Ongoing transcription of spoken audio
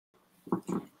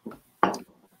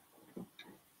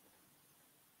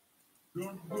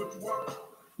don't go to work.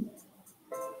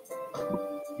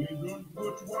 We don't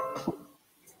go to work.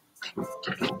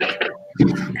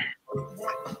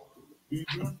 We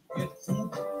don't get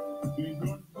food. We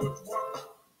don't go to work.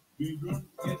 We don't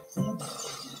get food.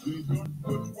 We don't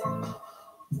go to work.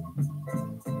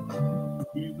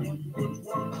 We don't go to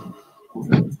work.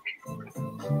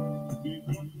 We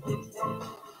don't go to work.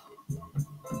 We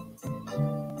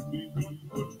don't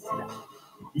go to work.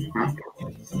 We don't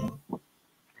get food.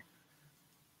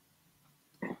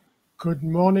 Good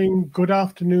morning, good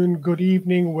afternoon, good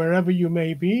evening, wherever you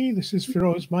may be. This is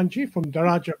Firoz Manji from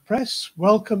Pluto Press.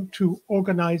 Welcome to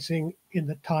Organizing in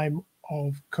the Time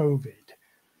of COVID.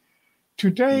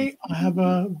 Today, I have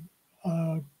a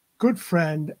good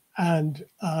friend and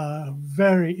a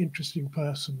very interesting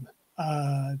person,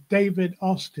 David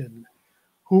Austin,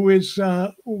 who is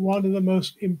one of the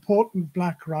most important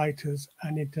Black writers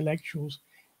and intellectuals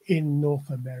in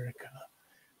North America.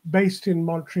 Based in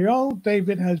Montreal,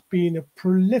 David has been a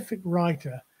prolific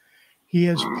writer. He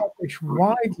has published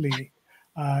widely,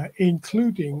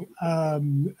 including,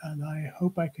 and I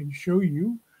hope I can show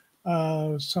you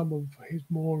some of his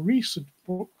more recent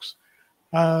books.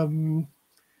 The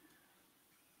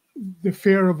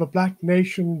Fear of a Black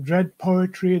Nation, Dread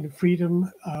Poetry and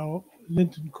Freedom,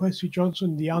 Linton Kwesi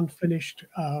Johnson, The Unfinished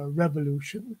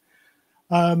Revolution.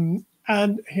 And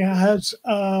he has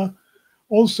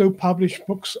also published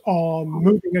books on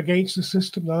Moving Against the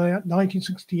System, the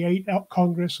 1968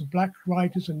 Congress of Black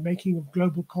Writers and Making of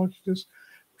Global Consciousness,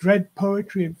 Dread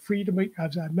Poetry and Freedom,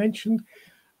 as I mentioned.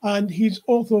 And he's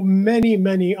authored many,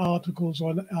 many articles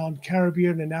on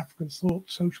Caribbean and African thought,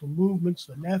 social movements,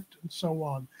 the left, and so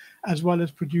on, as well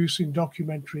as producing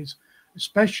documentaries,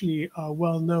 especially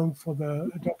well known for the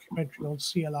documentary on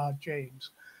C.L.R.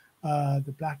 James,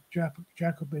 the Black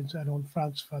Jacobins, and on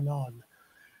Frantz Fanon.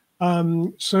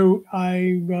 So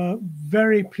I'm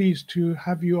very pleased to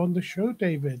have you on the show,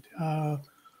 David.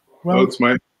 Well, it's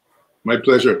my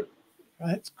pleasure.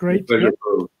 It's great. Pleasure.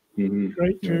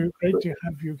 Great to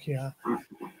have you here.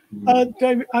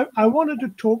 David, I wanted to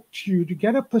talk to you to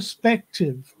get a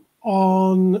perspective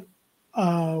on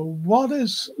what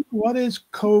is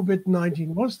COVID-19,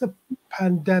 what's the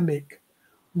pandemic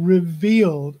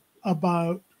revealed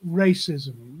about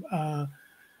racism,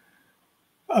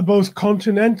 both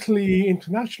continentally,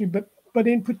 internationally, but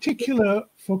in particular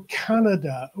for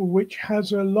Canada, which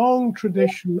has a long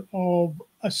tradition of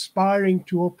aspiring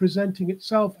to or presenting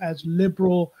itself as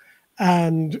liberal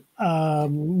and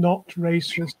not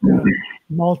racist,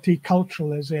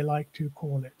 multicultural, as they like to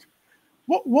call it.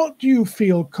 What do you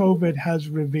feel COVID has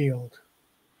revealed?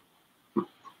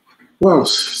 Well,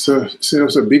 so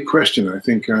it's a big question. I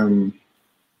think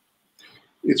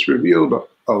it's revealed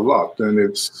a lot, and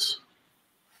it's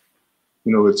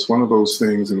one of those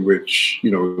things in which,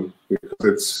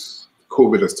 because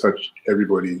COVID has touched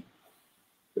everybody,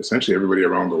 essentially everybody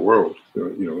around the world.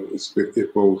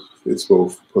 It's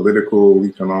both political,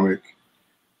 economic,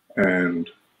 and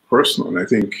personal. And I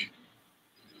think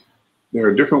there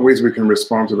are different ways we can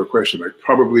respond to the question. Like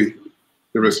probably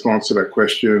the response to that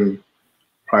question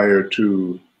prior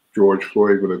to George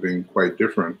Floyd would have been quite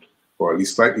different, or at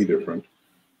least slightly different,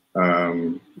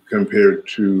 compared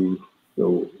to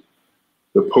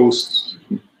the post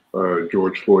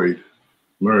George Floyd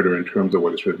murder in terms of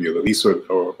what is revealed, at least,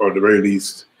 or at the very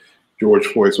least, George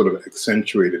Floyd sort of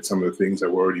accentuated some of the things that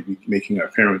were already making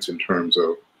appearance in terms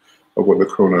of what the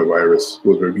coronavirus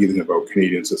was revealing about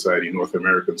Canadian society, North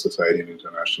American society, and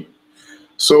internationally.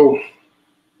 So,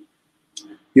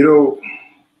 you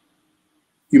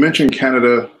mentioned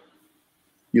Canada,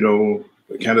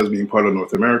 Canada's being part of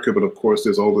North America, but of course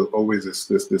there's always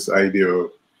this idea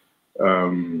of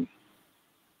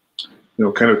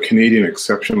kind of Canadian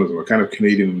exceptionalism, or kind of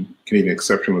Canadian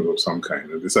exceptionalism of some kind.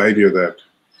 This idea that,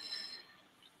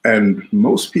 and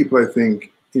most people, I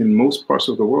think, in most parts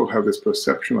of the world have this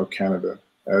perception of Canada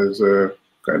as a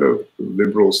kind of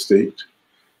liberal state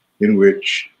in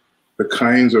which the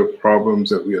kinds of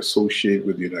problems that we associate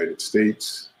with the United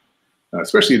States,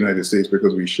 especially the United States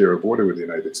because we share a border with the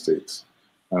United States,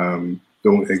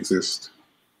 don't exist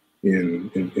in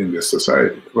this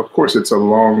society. Of course, it's a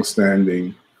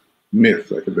long-standing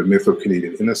myth, like the myth of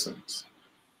Canadian innocence.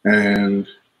 And,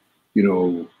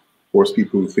 of course,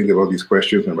 people who think about these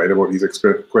questions and write about these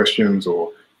questions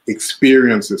or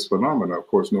experience this phenomena, of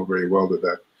course, know very well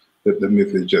that the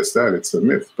myth is just that, it's a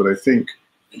myth. But I think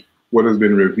what has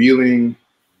been revealing,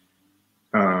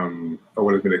 or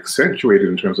what has been accentuated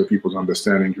in terms of people's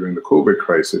understanding during the COVID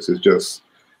crisis is just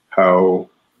how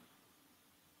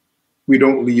we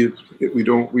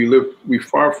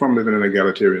far from live in an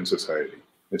egalitarian society.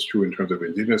 It's true in terms of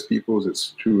indigenous peoples.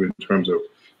 It's true in terms of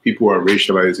people who are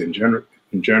racialized in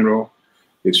general.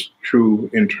 It's true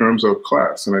in terms of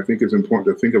class. And I think it's important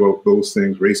to think about those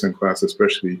things, race and class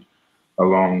especially,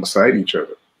 alongside each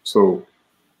other. So,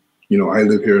 you know, I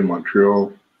live here in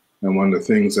Montreal, and one of the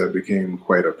things that became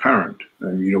quite apparent,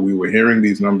 and, you know, we were hearing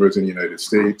these numbers in the United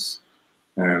States,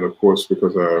 and of course,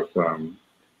 because of,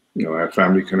 you know, our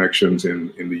family connections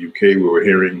in the UK, we were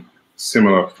hearing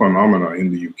similar phenomena in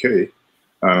the UK,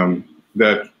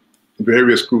 that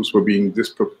various groups were being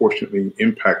disproportionately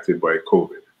impacted by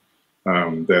COVID,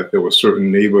 that there were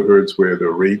certain neighborhoods where the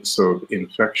rates of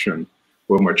infection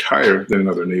were much higher than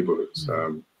other neighborhoods.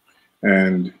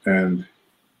 And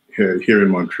here in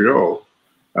Montreal,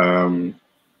 that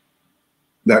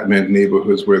meant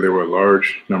neighborhoods where there were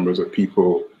large numbers of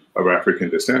people of African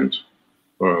descent,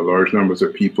 or large numbers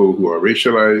of people who are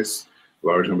racialized,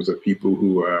 large numbers of people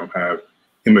who have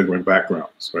immigrant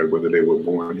backgrounds, right, whether they were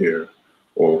born here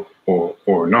or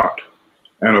not.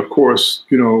 And of course,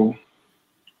 you know,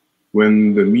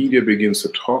 when the media begins to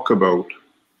talk about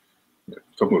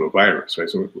a virus, right,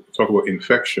 so talk about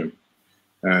infection,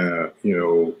 you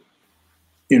know,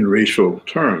 in racial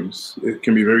terms, it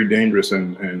can be very dangerous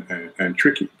and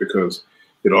tricky, because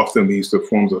it often leads to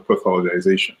forms of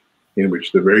pathologization in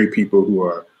which the very people who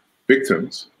are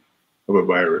victims of a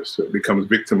virus becomes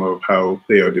victim of how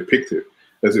they are depicted,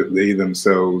 as if they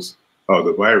themselves are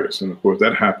the virus. And of course,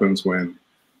 that happens when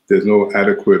there's no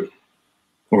adequate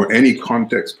or any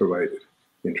context provided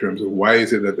in terms of why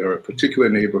is it that there are particular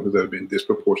neighborhoods that have been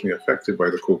disproportionately affected by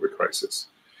the COVID crisis.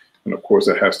 And of course,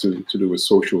 that has to do with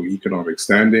socio-economic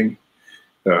standing.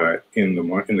 In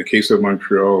the case of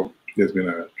Montreal, there's been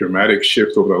a dramatic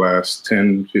shift over the last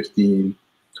 10, 15,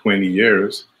 20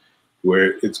 years,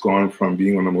 where it's gone from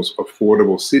being one of the most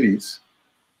affordable cities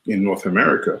in North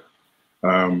America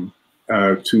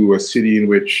to a city in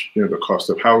which, you know, the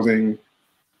cost of housing,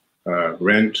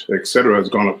 rent, etc., has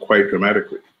gone up quite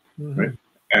dramatically, right?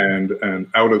 And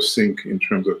out of sync in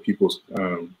terms of people's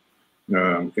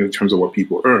in terms of what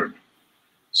people earn.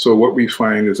 So what we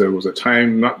find is there was a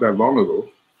time not that long ago,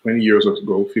 20 years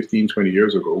ago, 15, 20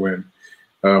 years ago, when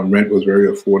rent was very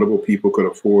affordable. People could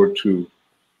afford to,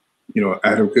 you know,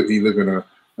 adequately live in a,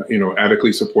 you know,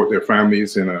 adequately support their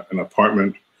families in an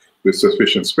apartment with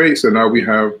sufficient space. And now we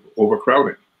have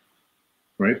overcrowding,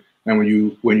 right? And when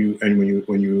you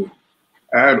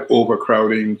add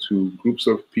overcrowding to groups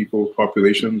of people,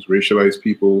 populations, racialized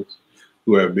people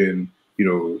who have been, you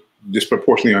know,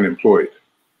 disproportionately unemployed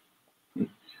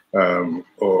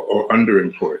or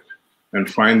underemployed, and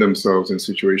find themselves in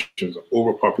situations of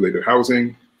overpopulated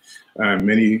housing.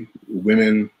 Many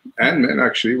women and men,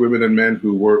 actually, women and men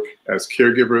who work as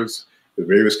caregivers, the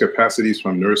various capacities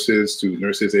from nurses to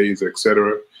nurses' aides,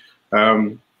 etc.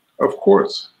 Of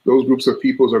course, those groups of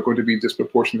peoples are going to be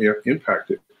disproportionately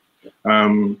impacted.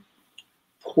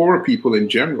 Poor people in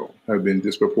general have been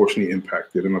disproportionately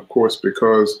impacted. And of course,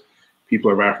 because people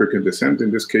of African descent,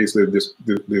 in this case, live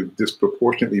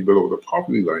disproportionately below the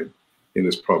poverty line in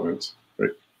this province,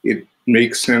 right? It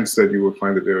makes sense that you will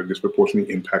find that they are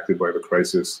disproportionately impacted by the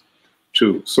crisis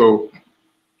too. So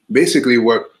basically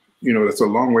what, you know, that's a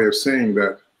long way of saying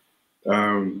that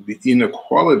the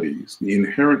inequalities, the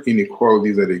inherent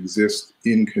inequalities that exist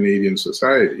in Canadian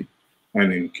society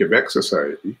and in Quebec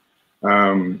society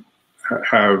have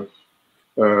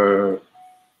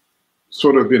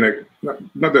sort of been,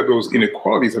 not that those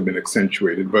inequalities have been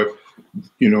accentuated, but,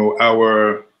 you know,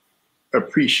 our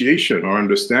appreciation or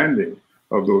understanding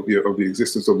of the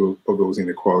existence of those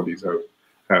inequalities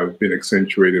have been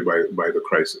accentuated by the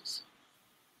crisis.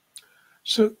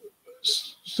 So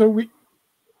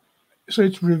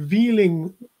it's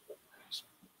revealing.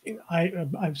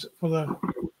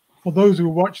 For those who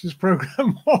watch this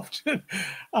program often,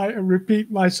 I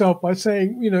repeat myself by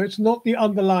saying, you know, it's not the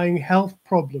underlying health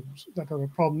problems that are a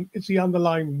problem; it's the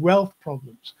underlying wealth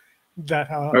problems that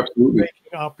are Absolutely.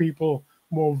 making our people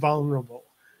more vulnerable.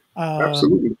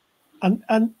 Absolutely. And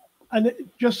it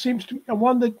just seems to me, I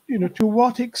wonder, you know, to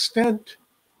what extent,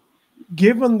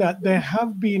 given that there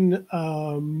have been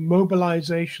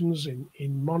mobilizations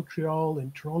in Montreal,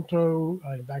 in Toronto,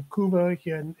 in Vancouver,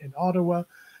 here in Ottawa,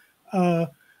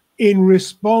 in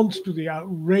response to the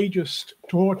outrageous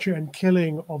torture and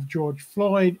killing of George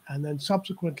Floyd, and then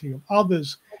subsequently of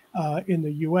others in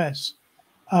the US,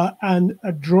 and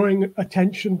drawing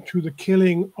attention to the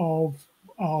killing of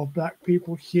Black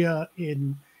people here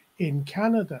in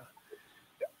Canada.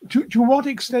 To what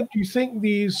extent do you think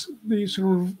these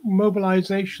sort of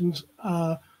mobilizations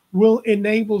will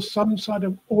enable some sort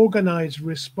of organized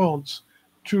response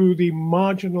to the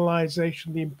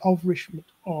marginalization, the impoverishment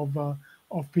of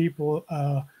of people,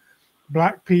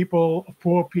 Black people,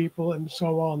 poor people, and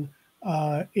so on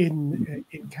in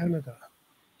Canada?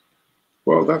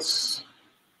 Well, that's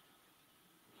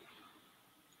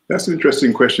an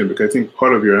interesting question, because I think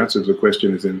part of your answer to the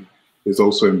question is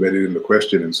also embedded in the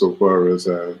question, insofar as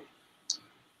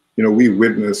we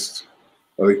witnessed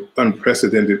an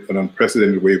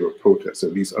unprecedented wave of protests,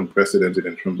 at least unprecedented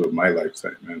in terms of my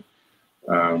lifetime. And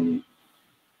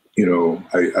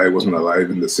I wasn't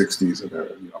alive in the 60s,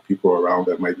 and people around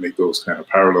that might make those kind of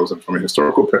parallels. And from a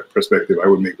historical perspective, I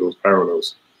would make those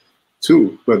parallels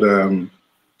too. But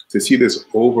to see this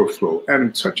overflow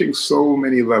and touching so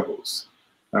many levels.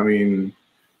 I mean,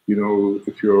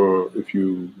 if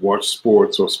you watch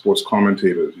sports or sports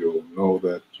commentators, you'll know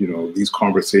that these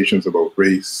conversations about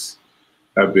race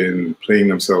have been playing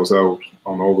themselves out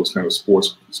on all those kind of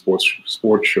sports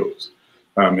shows.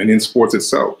 And in sports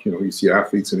itself, you see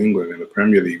athletes in England in the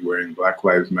Premier League wearing Black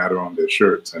Lives Matter on their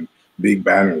shirts and big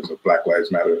banners of Black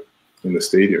Lives Matter in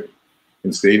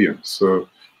stadiums.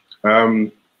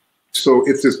 So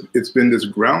it's been this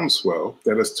groundswell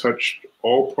that has touched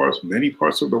many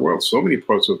parts of the world, so many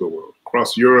parts of the world,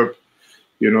 across Europe,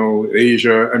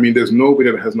 Asia. I mean, there's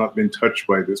nobody that has not been touched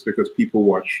by this, because people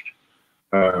watched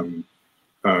an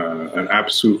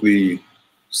absolutely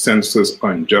senseless,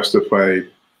 unjustified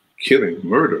killing,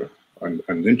 murder, and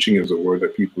lynching is a word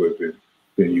that people have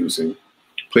been using,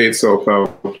 play itself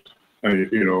out,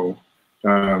 through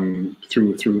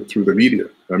the media.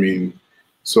 I mean,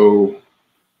 so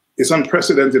it's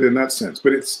unprecedented in that sense,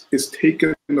 but it's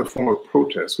taken the form of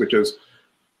protest, which is,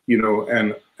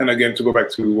 and again, to go back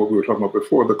to what we were talking about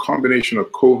before, the combination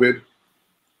of COVID,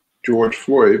 George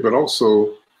Floyd, but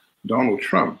also Donald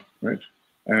Trump, right?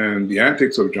 And the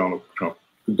antics of Donald Trump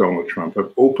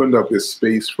have opened up this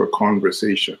space for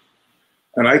conversation.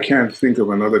 And I can't think of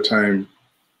another time,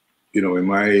 in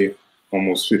my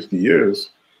almost 50 years,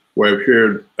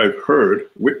 where I've heard,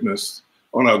 witnessed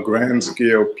on a grand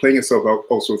scale, playing itself out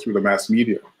also through the mass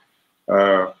media,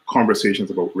 conversations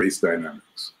about race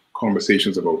dynamics,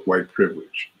 conversations about white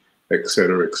privilege, et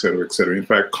cetera, et cetera, et cetera. In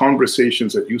fact,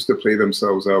 conversations that used to play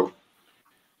themselves out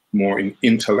more in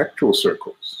intellectual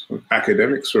circles,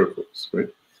 academic circles, right?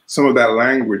 Some of that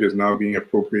language is now being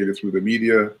appropriated through the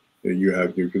media.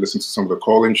 You can listen to some of the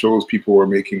call-in shows, people are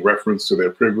making reference to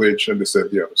their privilege and this,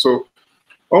 that, the other. So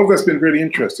all of that's been really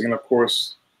interesting. And of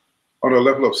course, on a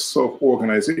level of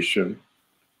self-organization,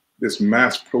 this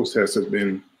mass process has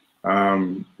been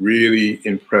really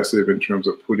impressive in terms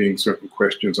of putting certain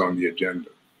questions on the agenda.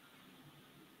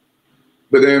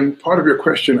 But then part of your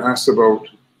question asks about,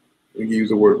 you use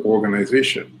the word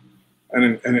organization,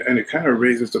 and it kind of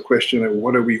raises the question of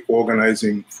what are we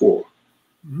organizing for,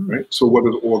 right? So what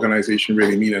does organization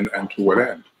really mean, and to what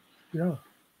end? Yeah.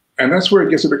 And that's where it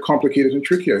gets a bit complicated and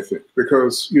tricky, I think,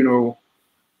 because,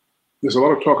 there's a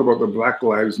lot of talk about the Black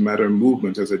Lives Matter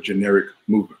movement as a generic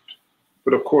movement.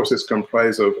 But of course, it's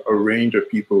comprised of a range of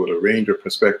people with a range of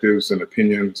perspectives and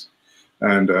opinions,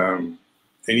 and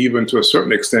even to a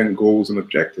certain extent, goals and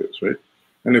objectives, right?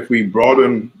 And if we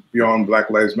broaden beyond Black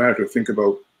Lives Matter, think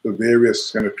about the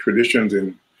various kind of traditions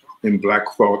in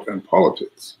Black thought and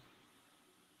politics,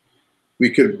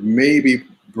 we could maybe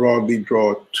broadly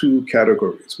draw two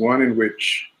categories. One in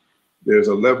which there's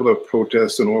a level of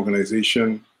protest and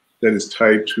organization that is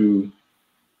tied to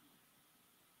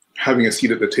having a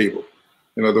seat at the table.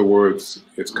 In other words,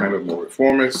 it's kind of more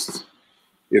reformist.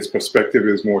 Its perspective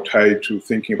is more tied to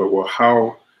thinking about, well,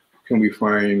 how can we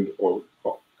find more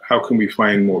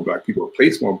Black people, or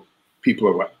place more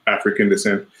people of African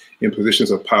descent in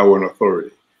positions of power and authority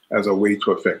as a way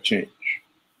to affect change,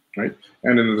 right?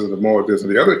 And then there's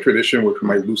the other tradition, which we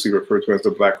might loosely refer to as the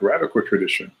Black radical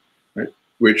tradition, right?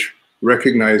 Which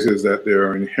recognizes that there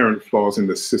are inherent flaws in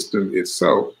the system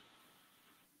itself,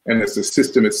 and it's the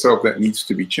system itself that needs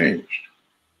to be changed,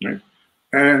 right?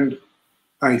 And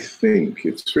I think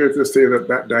it's fair to say that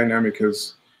that dynamic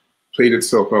has played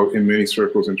itself out in many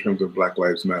circles in terms of Black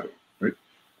Lives Matter, right?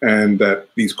 And that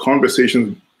these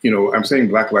conversations, I'm saying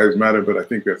Black Lives Matter, but I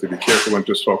think we have to be careful and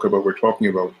just we're talking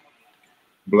about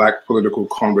Black political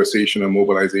conversation and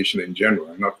mobilization in general,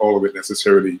 and not all of it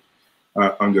necessarily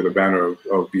under the banner of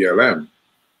BLM.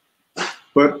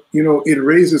 But, it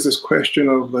raises this question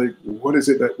of, like, what is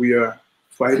it that we are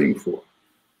fighting for,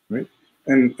 right?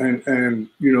 And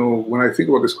when I think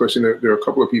about this question, there are a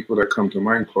couple of people that come to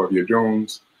mind: Claudia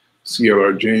Jones,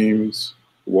 C.L.R. James,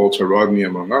 Walter Rodney,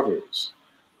 among others,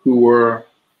 who were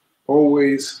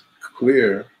always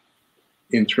clear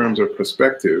in terms of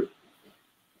perspective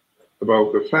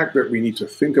about the fact that we need to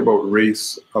think about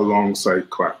race alongside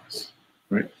class,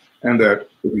 right? And that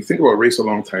if we think about race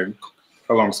alongside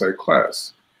alongside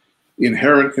class.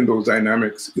 Inherent in those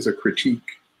dynamics is a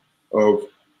critique of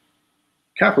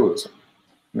capitalism,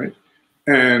 right?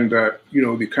 And you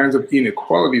know, the kinds of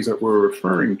inequalities that we're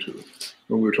referring to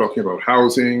when we're talking about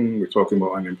housing, we're talking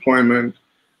about unemployment,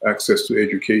 access to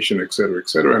education, et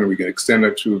cetera, and we can extend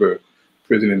that to the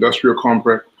prison industrial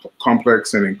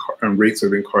complex and rates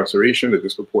of incarceration, the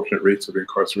disproportionate rates of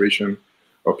incarceration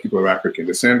of people of African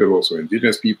descent, but also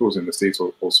indigenous peoples in the States,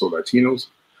 also Latinos,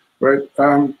 right?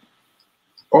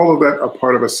 All of that are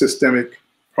part of a systemic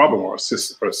problem or a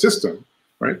system,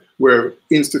 right? Where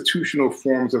institutional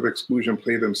forms of exclusion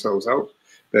play themselves out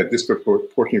that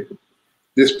disproportionately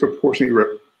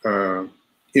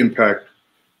impact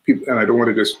people, and I don't want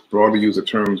to just broadly use the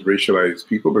terms racialized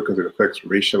people because it affects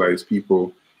racialized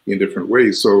people in different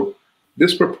ways. So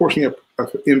disproportionately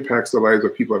impacts the lives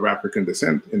of people of African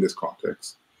descent in this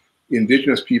context,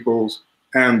 indigenous peoples,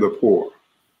 and the poor.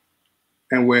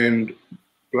 And when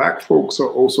Black folks are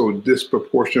also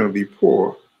disproportionately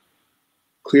poor,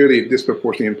 clearly it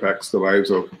disproportionately impacts the lives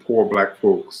of poor Black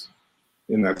folks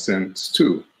in that sense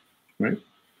too, right?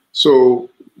 So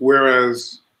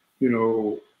whereas, you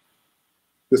know,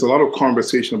 there's a lot of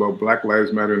conversation about Black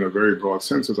Lives Matter in a very broad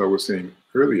sense, as I was saying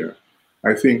earlier,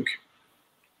 I think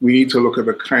we need to look at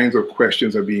the kinds of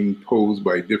questions that are being posed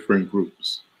by different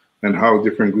groups and how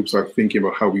different groups are thinking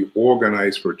about how we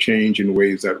organize for change in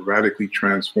ways that radically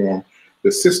transform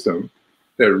the system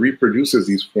that reproduces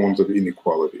these forms of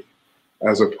inequality,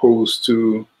 as opposed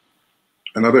to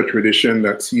another tradition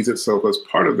that sees itself as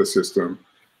part of the system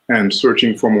and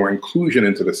searching for more inclusion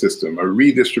into the system, a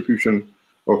redistribution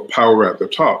of power at the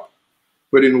top,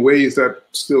 but in ways that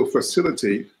still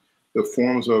facilitate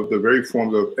the very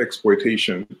forms of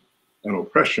exploitation and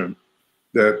oppression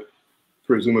that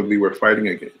presumably we're fighting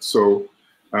against. So,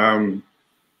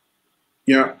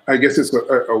 yeah, I guess it's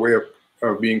a way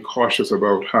of being cautious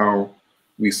about how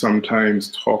we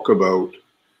sometimes talk about,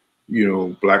 you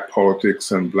know, Black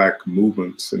politics and Black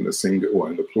movements in the single, or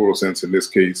in the plural sense in this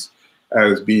case,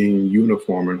 as being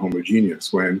uniform and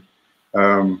homogeneous. When,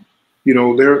 you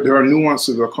know, there are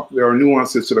nuances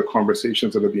to the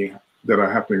conversations that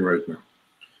are happening right now.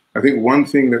 I think one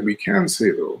thing that we can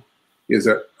say though is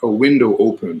that a window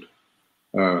opened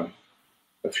a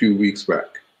few weeks back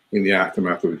in the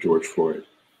aftermath of George Floyd.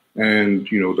 And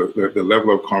you know, the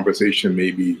level of conversation may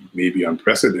be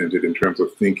unprecedented in terms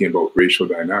of thinking about racial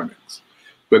dynamics.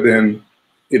 But then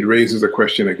it raises the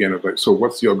question again of like, so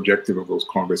what's the objective of those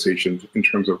conversations in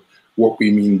terms of what we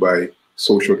mean by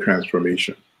social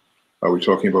transformation? Are we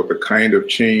talking about the kind of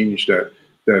change that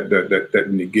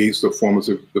negates the forms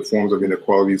of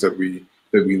inequalities that we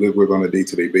live with on a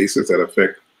day-to-day basis that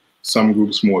affect some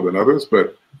groups more than others,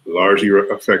 but largely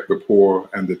affect the poor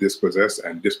and the dispossessed,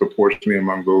 and disproportionately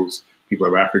among those people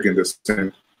of African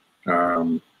descent,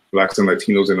 Blacks and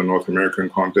Latinos in the North American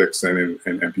context, and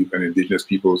indigenous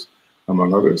peoples,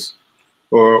 among others?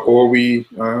 Or are we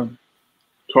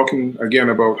talking again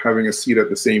about having a seat at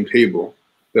the same table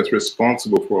that's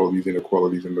responsible for all these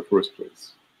inequalities in the first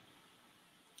place?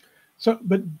 So,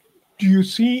 but do you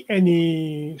see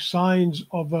any signs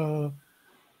of a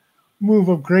move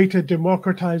of greater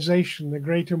democratization, a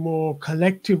greater, more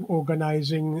collective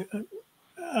organizing,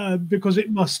 because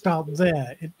it must start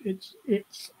there? It's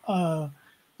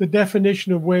the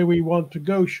definition of where we want to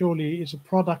go surely is a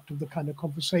product of the kind of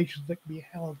conversations that can be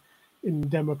held in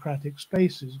democratic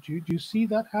spaces. Do you see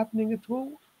that happening at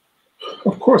all?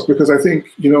 Of course, because I think,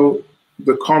 you know,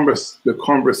 the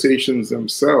conversations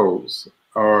themselves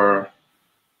are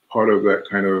part of that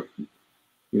kind of,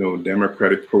 you know,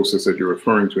 democratic process that you're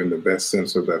referring to in the best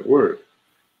sense of that word.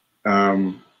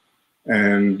 And,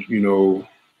 you know,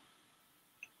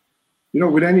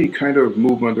 with any kind of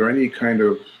movement or any kind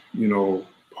of, you know,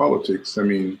 politics, I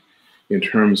mean, in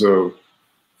terms of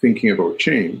thinking about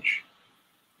change,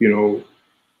 you know,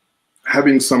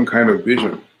 having some kind of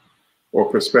vision or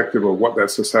perspective of what that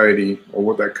society or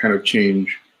what that kind of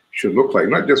change should look like,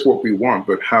 not just what we want,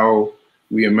 but how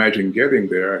we imagine getting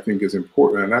there, I think is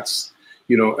important. And that's,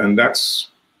 you know, and that's,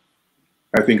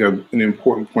 I think, an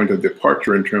important point of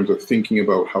departure in terms of thinking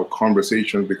about how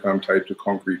conversations become tied to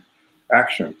concrete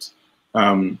actions.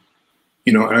 You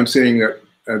know, and I'm saying that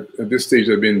at this stage,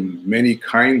 there have been many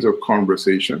kinds of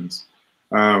conversations,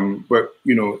 but,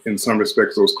 you know, in some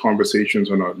respects, those conversations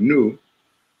are not new.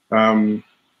 I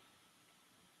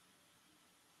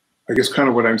guess kind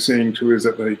of what I'm saying too is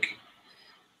that, like,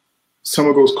 some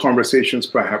of those conversations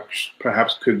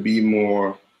perhaps could be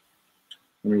more,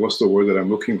 I mean, what's the word that I'm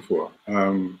looking for?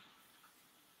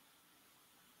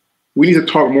 We need to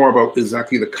talk more about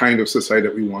exactly the kind of society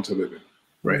that we want to live in,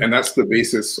 right? And that's the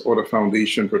basis or the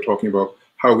foundation for talking about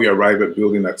how we arrive at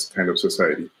building that kind of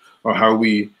society, or how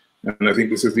we, and I think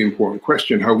this is the important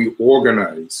question, how we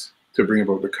organize to bring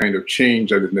about the kind of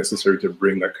change that is necessary to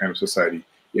bring that kind of society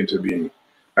into being.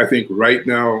 I think right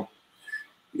now,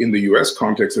 in the US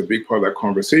context, a big part of that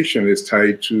conversation is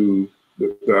tied to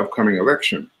the upcoming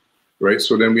election, right?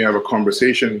 So then we have a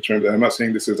conversation in terms of, I'm not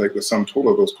saying this is like the sum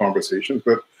total of those conversations,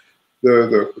 but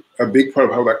a big part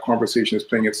of how that conversation is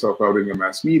playing itself out in the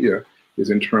mass media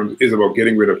is about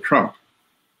getting rid of Trump,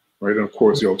 right? And of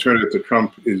course, the alternative to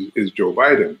Trump is Joe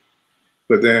Biden.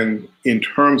 But then in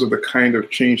terms of the kind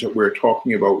of change that we're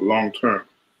talking about long term,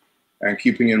 and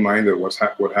keeping in mind that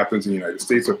what happens in the United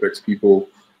States affects people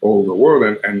all over the world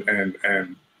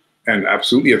and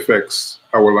absolutely affects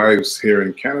our lives here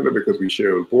in Canada because we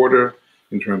share a border,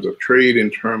 in terms of trade, in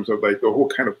terms of like the whole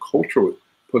kind of cultural,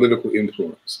 political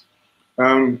influence.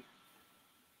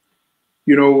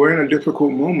 You know, we're in a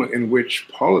difficult moment in which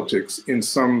politics in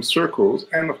some circles,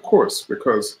 and of course,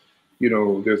 because, you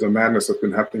know, there's a madness that's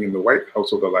been happening in the White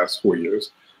House over the last 4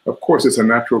 years, of course, it's a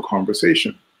natural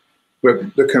conversation.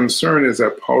 But the concern is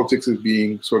that politics is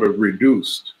being sort of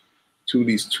reduced to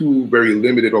these two very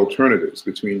limited alternatives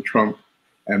between Trump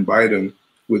and Biden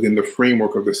within the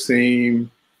framework of the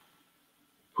same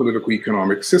political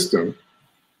economic system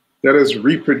that has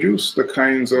reproduced the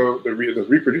kinds of,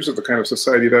 reproduces the kind of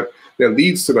society that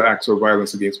leads to the acts of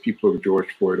violence against people of George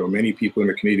Floyd, or many people in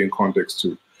the Canadian context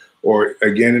too, or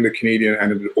again in the Canadian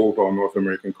and in the overall North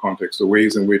American context, the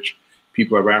ways in which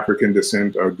people of African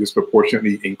descent are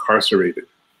disproportionately incarcerated.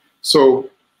 So,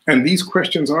 and these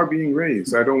questions are being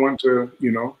raised. I don't want to,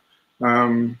 you know,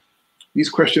 these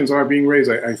questions are being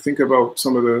raised. I think about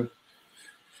some of the,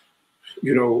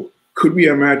 you know, could we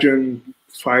imagine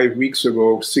 5 weeks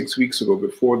ago, 6 weeks ago,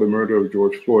 before the murder of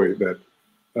George Floyd, that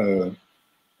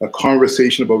a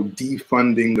conversation about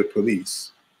defunding the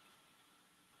police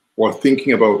or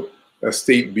thinking about a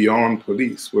state beyond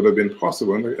police would have been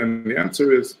possible? And the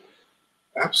answer is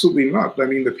absolutely not. I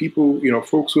mean, the people, you know,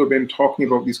 folks who have been talking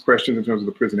about these questions in terms of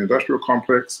the prison industrial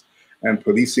complex and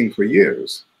policing for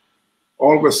years,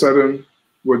 all of a sudden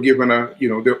were given a, you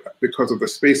know, because of the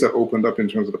space that opened up in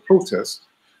terms of the protest,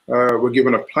 were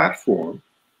given a platform.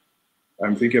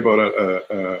 I'm thinking about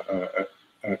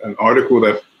an article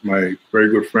that my very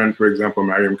good friend, for example,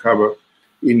 Mariam Kaba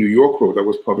in New York wrote, that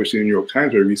was published in the New York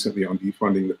Times very recently, on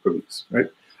defunding the police, right?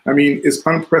 I mean, it's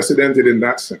unprecedented in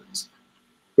that sense.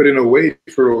 But in a way,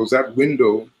 Feroz, that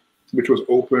window, which was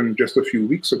open just a few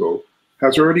weeks ago,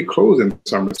 has already closed in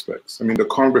some respects. I mean, the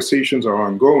conversations are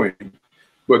ongoing,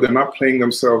 but they're not playing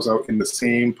themselves out in the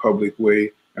same public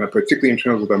way, and particularly in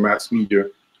terms of the mass media,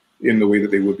 in the way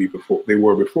that they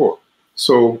were before.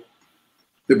 So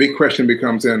the big question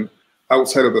becomes then,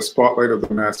 outside of the spotlight of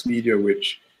the mass media,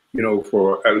 which, you know,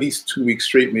 for at least 2 weeks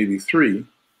straight, maybe 3,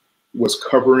 was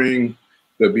covering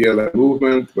the BLM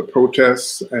movement, the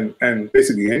protests, and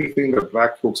basically anything that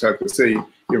Black folks had to say in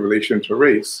relation to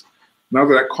race. Now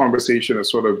that that conversation has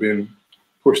sort of been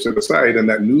pushed to the side and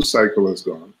that news cycle has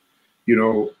gone, you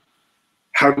know,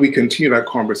 how do we continue that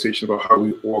conversation about how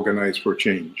we organize for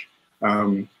change?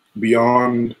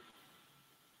 Beyond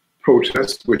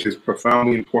protest, which is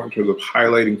profoundly important in terms of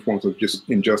highlighting forms of just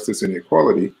injustice and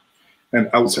inequality, and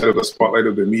outside of the spotlight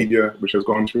of the media, which has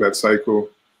gone through that cycle.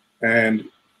 And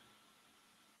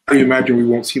I imagine we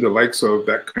won't see the likes of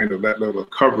that level of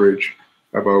coverage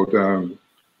about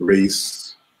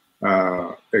race,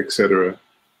 etc.,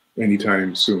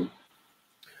 anytime soon.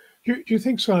 Do you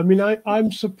think so? I mean,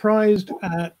 I'm surprised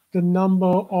at the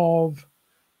number of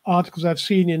articles I've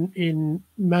seen in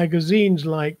magazines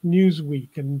like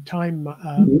Newsweek and Time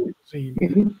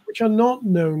magazine, which are not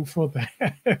known for their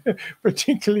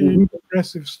particularly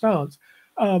progressive stance,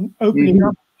 opening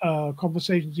up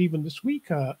conversations even this week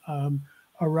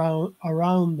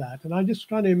around that. And I'm just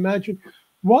trying to imagine,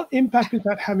 what impact is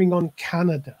that having on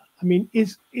Canada? I mean,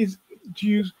 this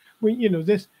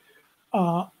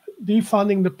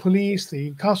defunding the police, the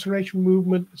incarceration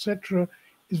movement, etc.,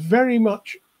 is very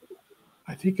much,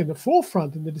 I think, in the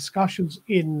forefront in the discussions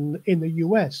in the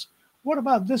US. What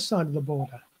about this side of the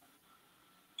border?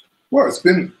 Well, it's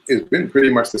been pretty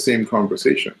much the same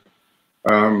conversation,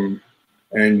 and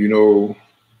you know,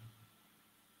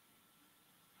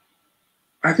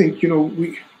 I think, you know,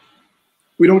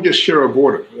 we don't just share a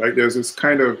border. Like, there's this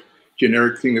kind of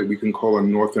generic thing that we can call a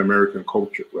North American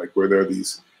culture, like where there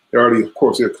are, of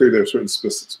course, there are certain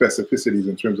specificities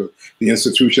in terms of the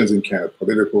institutions in Canada,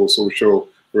 political, social,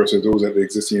 versus those that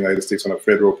exist in the United States on a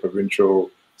federal,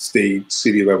 provincial, state,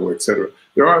 city level, etc.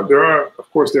 There are,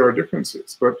 of course, there are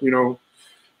differences, but you know,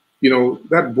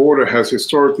 that border has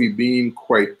historically been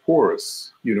quite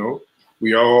porous, you know,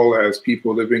 We all, as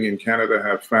people living in Canada,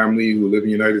 have family who live in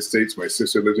the United States. My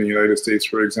sister lives in the United States,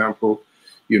 for example.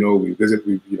 We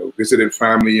visited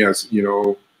family as,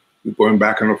 going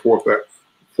back and forth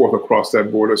across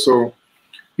that border. So,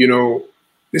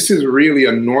 this is really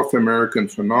a North American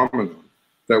phenomenon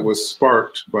that was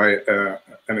sparked by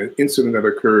an incident that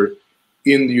occurred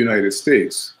in the United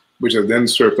States, which has then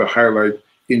served to highlight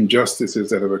injustices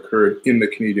that have occurred in the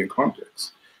Canadian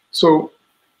context. So,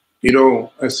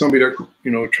 as somebody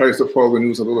that, tries to follow the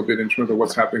news a little bit in terms of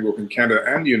what's happening both in Canada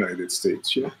and the United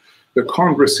States, the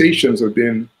conversations have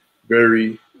been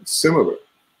very similar,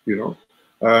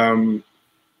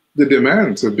 the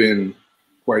demands have been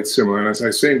quite similar. And as I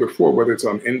was saying before, whether it's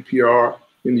on NPR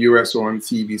in the US or on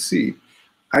CBC,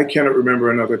 I cannot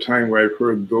remember another time where I've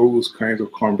heard those kinds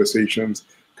of conversations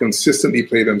consistently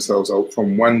play themselves out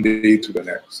from one day to the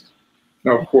next.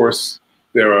 Now, of course,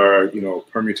 there are,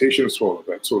 permutations to all of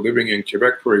that. So living in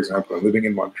Quebec, for example, and living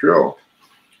in Montreal,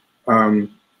 and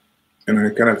I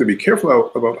kind of have to be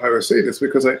careful about how I say this,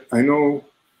 because I know,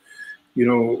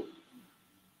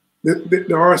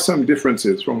 there are some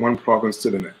differences from one province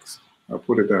to the next. I'll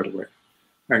put it that way.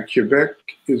 And Quebec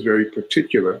is very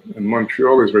particular, and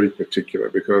Montreal is very particular,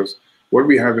 because what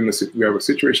we have we have a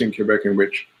situation in Quebec in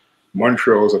which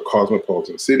Montreal is a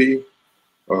cosmopolitan city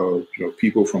of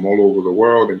people from all over the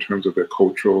world in terms of their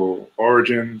cultural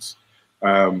origins,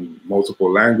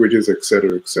 multiple languages, et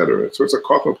cetera, et cetera. So it's a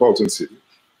cosmopolitan city,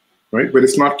 right? But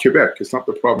it's not Quebec. It's not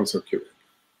the province of Quebec.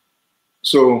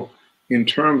 So in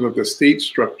terms of the state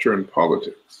structure and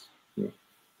politics,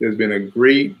 there's been a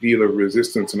great deal of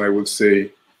resistance, and I would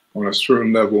say on a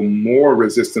certain level, more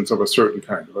resistance of a certain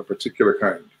kind, of a particular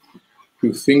kind,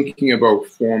 to thinking about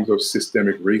forms of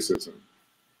systemic racism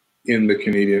in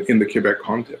the Quebec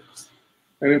context.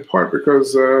 And in part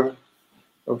because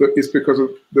it's because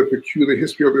of the peculiar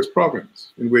history of this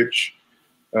province, in which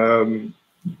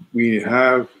we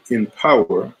have in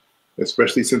power,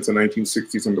 especially since the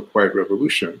 1960s and the Quiet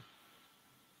Revolution,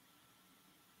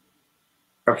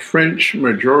 a French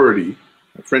majority,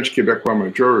 a French Quebecois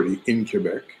majority in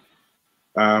Quebec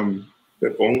that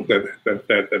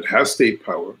has state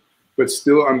power, but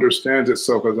still understands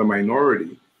itself as a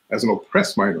minority, as an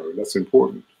oppressed minority, that's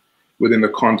important, within the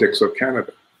context of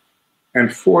Canada.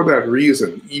 And for that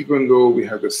reason, even though we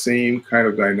have the same kind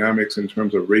of dynamics in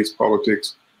terms of race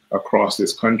politics across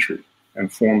this country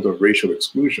and forms of racial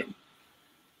exclusion,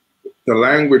 the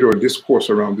language or discourse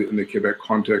around it in the Quebec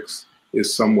context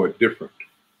is somewhat different.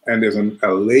 And there's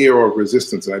a layer of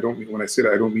resistance. And I don't mean, when I say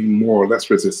that, I don't mean more or less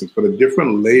resistance, but a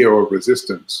different layer of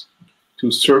resistance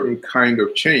to certain kind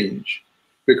of change.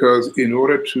 Because in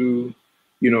order to,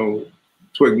 to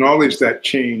acknowledge that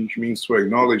change means to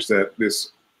acknowledge that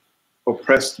this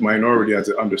oppressed minority, as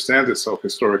it understands itself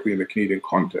historically in the Canadian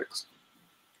context,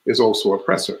 is also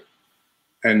oppressor.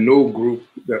 And no group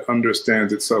that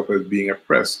understands itself as being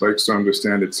oppressed likes to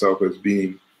understand itself as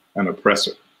being an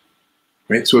oppressor.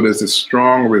 Right? So there's this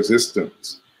strong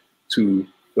resistance to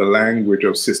the language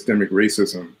of systemic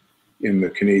racism in the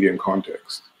Canadian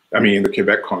context. I mean, in the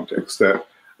Quebec context, that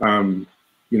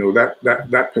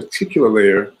that particular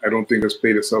layer, I don't think has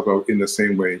played itself out in the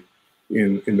same way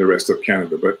in the rest of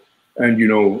Canada.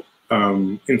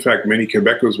 In fact, many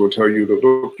Quebecers will tell you that,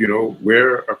 look,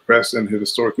 we're oppressed and have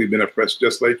historically been oppressed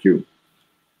just like you.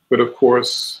 But of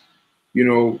course,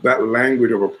 that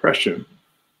language of oppression,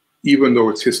 even though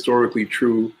it's historically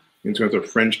true in terms of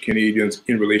French Canadians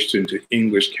in relation to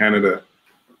English Canada,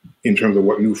 in terms of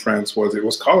what New France was, it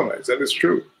was colonized. That is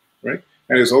true, right?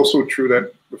 And it's also true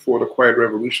that before the Quiet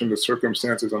Revolution, the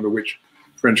circumstances under which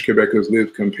French Quebecers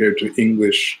lived compared to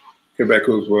English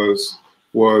Quebecers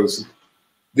was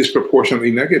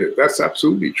disproportionately negative. That's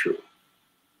absolutely true.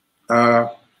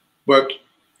 But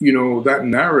that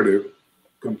narrative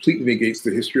completely negates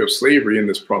the history of slavery in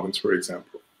this province, for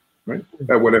example, right?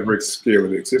 At whatever scale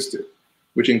it existed,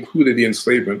 which included the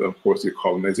enslavement, of course, the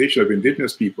colonization of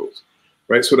indigenous peoples,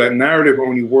 right? So that narrative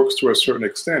only works to a certain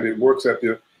extent. It works at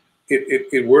the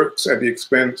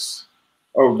expense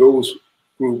of those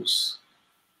groups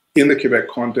in the Quebec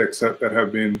context that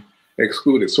have been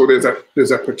excluded. So there's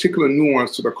that particular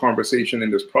nuance to the conversation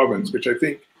in this province, which I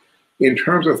think, in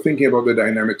terms of thinking about the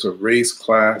dynamics of race,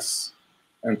 class,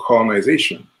 and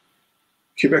colonization,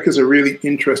 Quebec is a really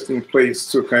interesting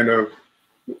place to kind of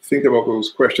think about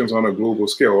those questions on a global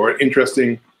scale, or an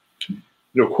interesting,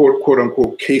 quote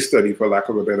unquote case study, for lack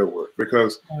of a better word,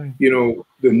 because the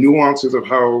nuances of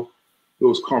how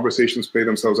those conversations play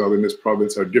themselves out in this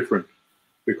province are different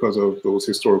because of those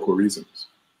historical reasons.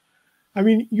 I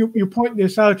mean, you point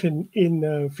this out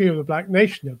in Fear of the Black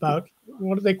Nation about,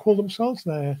 what do they call themselves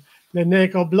there? Les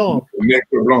Nègres Blancs. Les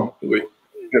Nègres Blancs, oui.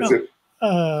 That's it.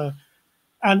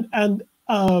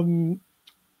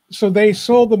 So they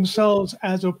saw themselves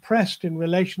as oppressed in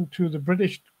relation to the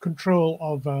British control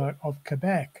of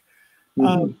Quebec.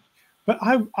 But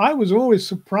I was always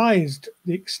surprised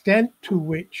the extent to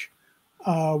which,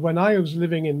 when I was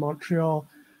living in Montreal,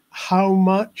 how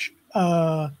much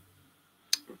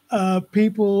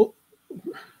people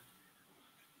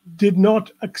did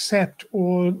not accept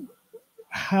or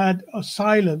had a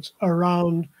silence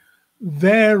around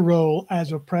their role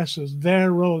as oppressors,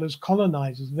 their role as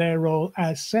colonizers, their role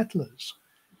as settlers.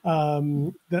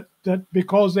 That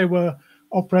because they were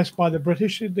oppressed by the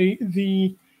British,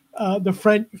 the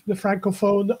French, the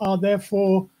Francophone are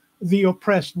therefore the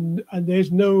oppressed, and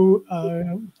there's no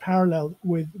parallel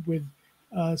with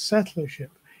settlership.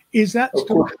 Is that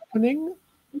still happening?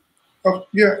 Oh,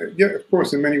 yeah, of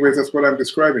course. In many ways, that's what I'm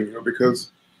describing.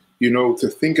 Because to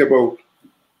think about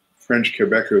French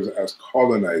Quebecers as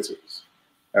colonizers,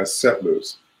 as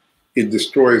settlers, it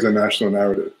destroys a national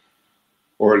narrative,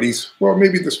 or at least, well,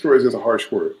 maybe destroys is a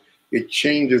harsh word. It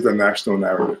changes the national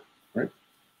narrative, right?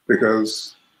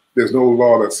 Because there's no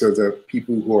law that says that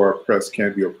people who are oppressed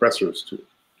can't be oppressors too,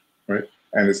 right?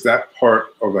 And it's that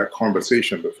part of that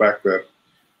conversation, the fact that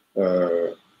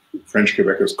French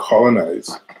Quebecers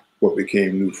colonized what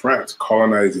became New France,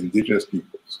 colonized indigenous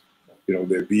peoples.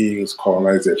 Their beings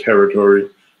colonized their territory,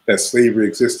 that slavery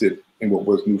existed in what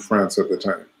was New France at the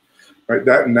time, right?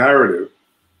 That narrative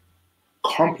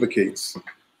complicates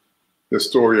the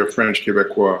story of French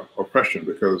Quebecois oppression,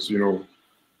 because,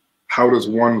 how does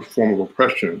one form of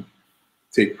oppression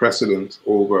take precedence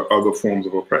over other forms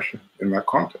of oppression in that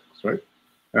context, right?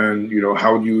 And,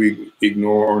 how do you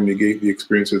ignore or negate the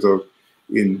experiences of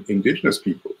indigenous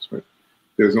peoples, right?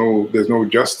 There's no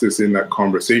justice in that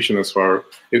conversation there's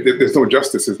no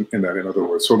justice in that, in other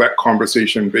words. So that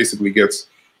conversation basically gets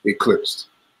eclipsed,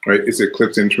 right? It's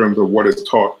eclipsed in terms of what is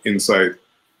taught inside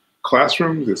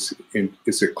classrooms.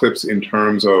 It's eclipsed in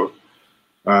terms of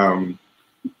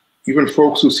even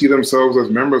folks who see themselves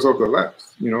as members of the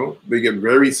left. They get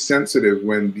very sensitive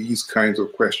when these kinds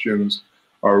of questions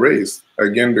are raised.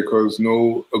 Again, because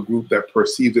a group that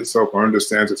perceives itself or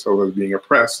understands itself as being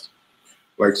oppressed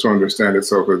likes to understand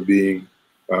itself as being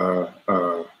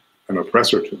an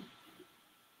oppressor too.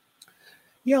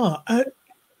 Yeah,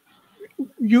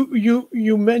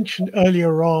 you mentioned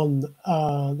earlier on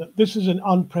that this is an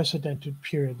unprecedented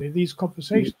period. These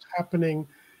conversations happening,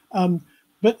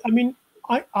 but I mean,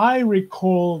 I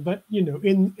recall that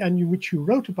which you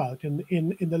wrote about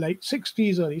in the late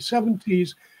 60s, early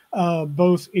 70s,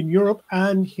 both in Europe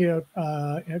and here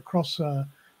across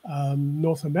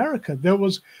North America, there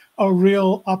was a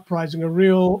real uprising, a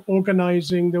real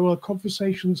organizing. There were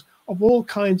conversations of all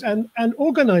kinds and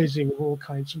organizing of all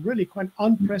kinds, some really quite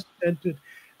unprecedented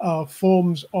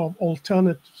forms of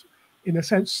alternatives, in a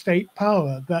sense, state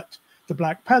power that the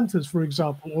Black Panthers, for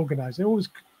example, organized. They always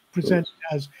presented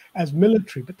as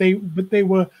military, but they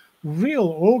were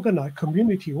real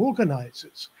community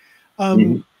organizers.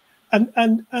 And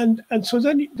so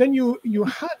then you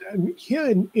had here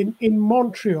in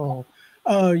Montreal,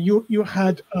 you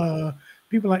had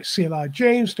people like C.L.R.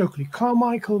 James, Stokely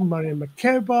Carmichael, Marion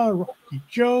McKeber, Rocky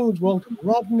Jones, Walter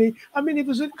Rodney. I mean, it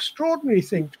was an extraordinary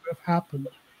thing to have happened,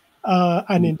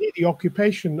 and indeed the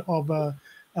occupation of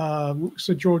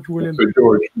Sir George William. Sir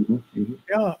George.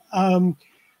 Yeah.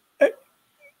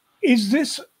 Is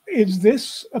this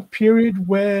a period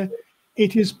where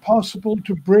it is possible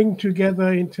to bring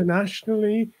together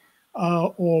internationally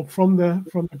or from the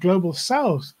global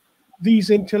south these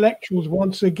intellectuals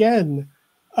once again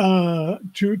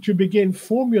to begin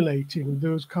formulating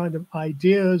those kind of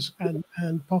ideas and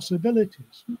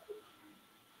possibilities?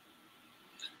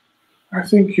 I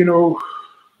think,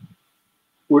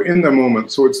 we're in the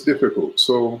moment, so it's difficult.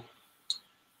 So,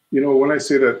 when I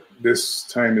say that this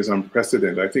time is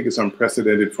unprecedented, I think it's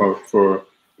unprecedented for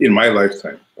in my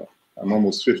lifetime. I'm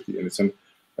almost 50, and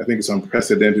I think it's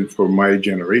unprecedented for my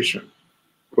generation.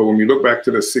 But when we look back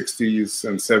to the 60s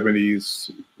and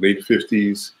 70s, late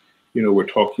 50s, we're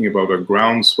talking about a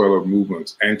groundswell of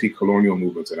movements, anti-colonial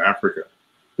movements in Africa,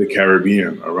 the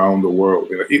Caribbean, around the world.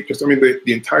 The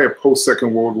entire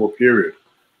post-Second World War period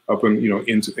up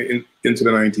into the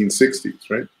 1960s,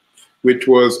 right? Which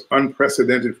was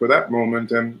unprecedented for that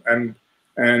moment,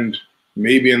 and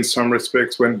maybe in some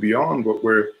respects went beyond what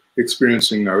we're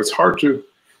experiencing now. It's hard to,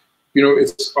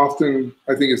 it's often,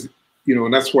 I think it's,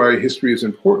 and that's why history is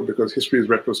important, because history is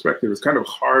retrospective. It's kind of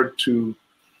hard to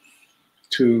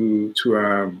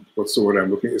what's the word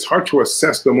I'm looking? It's hard to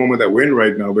assess the moment that we're in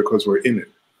right now because we're in it.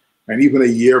 And even a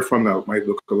year from now, it might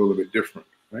look a little bit different,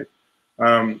 right?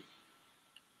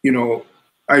 you know,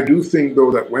 I do think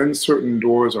though that when certain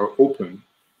doors are open,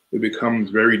 it becomes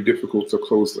very difficult to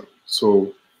close them.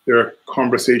 So there are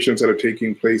conversations that are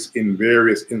taking place in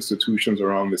various institutions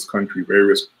around this country,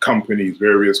 various companies,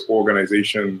 various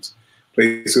organizations,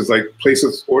 places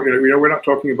ordinary, you know, we're not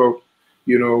talking about,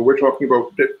 you know, we're talking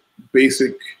about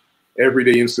basic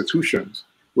everyday institutions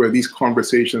where these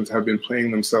conversations have been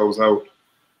playing themselves out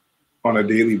on a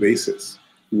daily basis,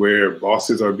 where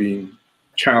bosses are being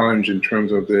challenged in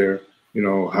terms of their, you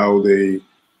know, how they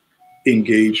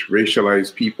engage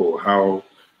racialized people, how,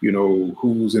 you know,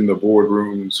 who's in the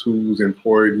boardrooms, who's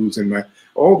employed, who's in that,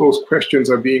 all those questions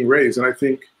are being raised. And I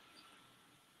think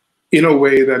in a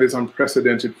way that is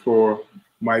unprecedented for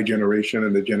my generation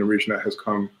and the generation that has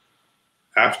come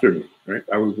after me, right?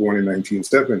 I was born in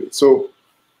 1970. So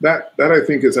that I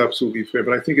think is absolutely fair,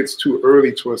 but I think it's too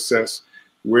early to assess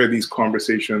where these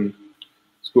conversations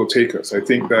will take us. I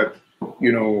think that,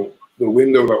 you know, the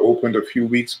window that opened a few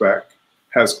weeks back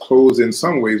has closed in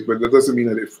some ways, but that doesn't mean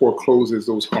that it forecloses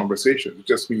those conversations. It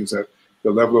just means that the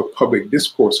level of public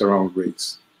discourse around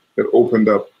race that opened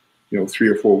up, you know, 3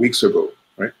 or 4 weeks ago,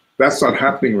 right? That's not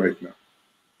happening right now.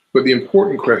 But the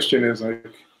important question is, like,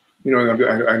 you know,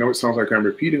 and I know it sounds like I'm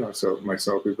repeating myself,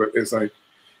 but it's like,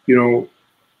 you know,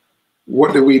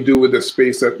 what do we do with the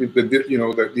space that, you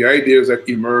know, the ideas that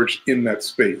emerge in that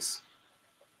space,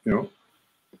 you know?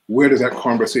 Where does that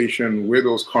conversation, where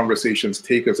those conversations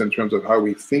take us in terms of how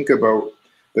we think about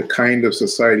the kind of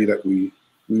society that we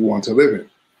want to live in?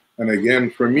 And again,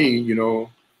 for me, you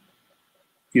know,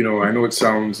 I know it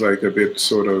sounds like a bit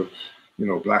sort of, you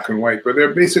know, black and white, but there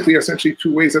are basically essentially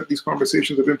two ways that these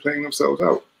conversations have been playing themselves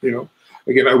out, you know?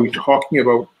 Again, are we talking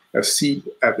about a seat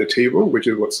at the table, which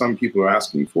is what some people are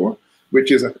asking for,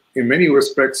 which is in many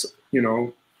respects, you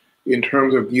know, in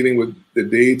terms of dealing with the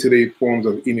day-to-day forms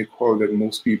of inequality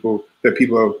that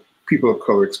people of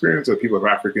color experience, or people of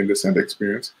African descent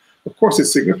experience, of course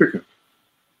it's significant.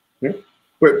 Yeah?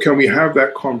 But can we have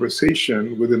that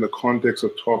conversation within the context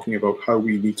of talking about how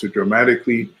we need to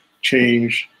dramatically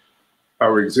change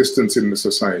our existence in the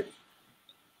society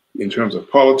in terms of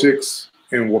politics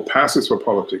and what passes for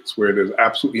politics, where there's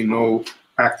absolutely no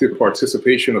active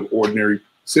participation of ordinary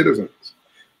citizens,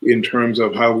 in terms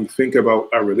of how we think about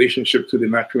our relationship to the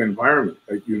natural environment.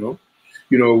 Like, you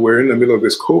know, we're in the middle of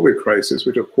this COVID crisis,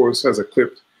 which of course has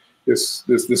eclipsed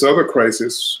this other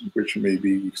crisis, which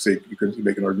maybe you can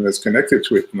make an argument that's connected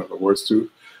to it, in other words,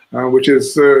 which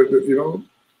is the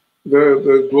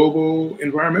global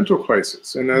environmental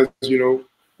crisis. And as you know,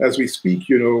 as we speak,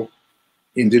 you know,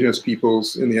 indigenous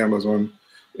peoples in the Amazon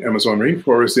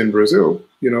rainforest in Brazil,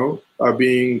 you know, are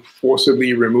being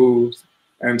forcibly removed.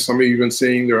 And some are even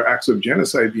saying there are acts of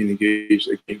genocide being engaged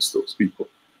against those people,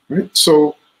 right?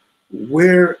 So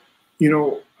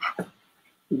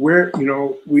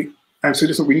I'm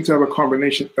suggesting we need to have a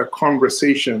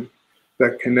conversation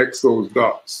that connects those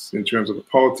dots in terms of the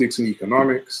politics and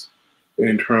economics, and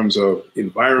in terms of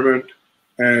environment,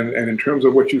 and in terms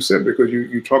of what you said, because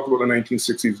you talked about the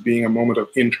 1960s being a moment of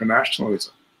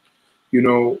internationalism. You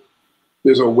know,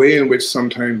 there's a way in which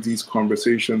sometimes these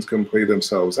conversations can play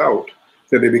themselves out,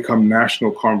 that they become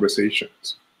national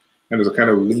conversations. And there's a kind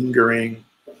of lingering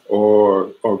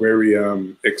or very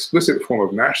explicit form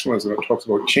of nationalism that talks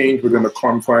about change within the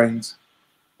confines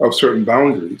of certain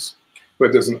boundaries,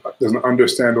 but doesn't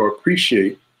understand or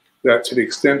appreciate that to the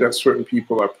extent that certain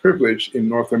people are privileged in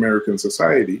North American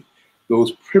society,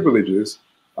 those privileges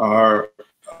are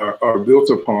built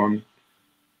upon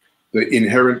the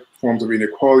inherent forms of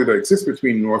inequality that exist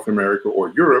between North America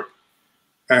or Europe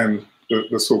and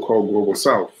the so-called global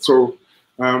South. So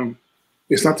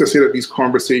it's not to say that these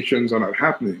conversations are not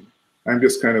happening. I'm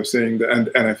just kind of saying that, and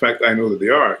in fact, I know that they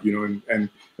are, you know, and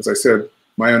as I said,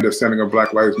 my understanding of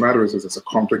Black Lives Matter is it's a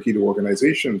complicated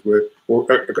organization or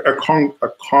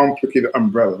a complicated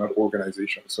umbrella, not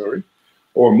organization, sorry,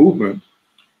 or movement,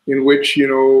 in which, you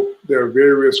know, there are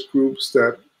various groups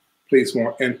that place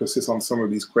more emphasis on some of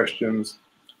these questions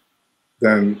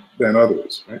than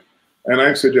others, right? And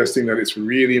I'm suggesting that it's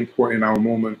really important in our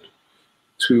moment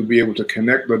to be able to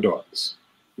connect the dots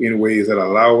in ways that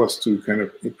allow us to kind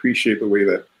of appreciate the way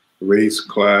that race,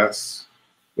 class,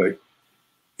 like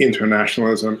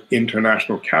internationalism,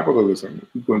 international capitalism, if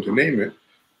you're going to name it,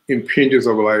 impinges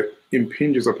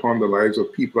upon the lives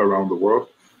of people around the world,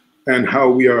 and how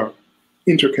we are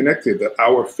interconnected, that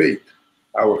our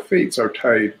fates are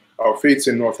tied, our fates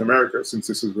in North America, since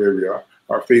this is where we are,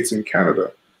 our fates in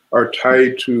Canada, are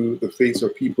tied to the fates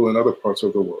of people in other parts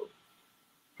of the world.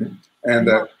 And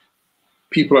that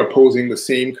people are posing the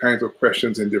same kinds of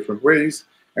questions in different ways,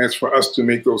 and it's for us to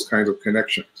make those kinds of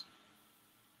connections.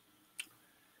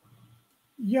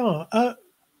 Yeah,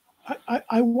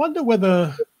 I wonder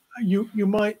whether you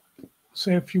might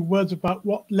say a few words about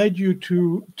what led you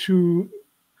to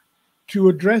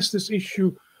address this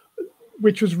issue,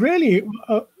 which was really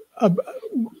a,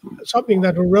 something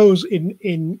that arose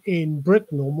in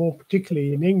Britain, or more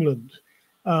particularly in England,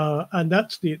 and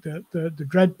that's the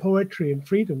dread poetry and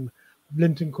freedom of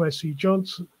Linton Kwesi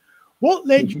Johnson. What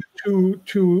led you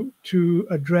to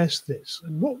address this,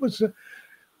 and what was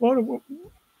what?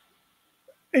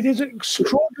 It is an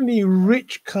extraordinarily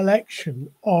rich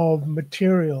collection of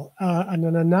material and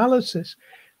an analysis,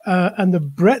 and the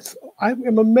breadth.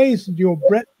 I'm amazed at your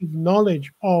breadth of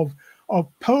knowledge of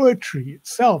poetry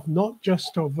itself, not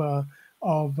just of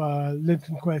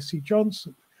Linton Kwesi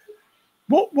Johnson.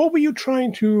 What were you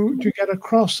trying to get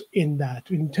across in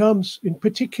that, in terms, in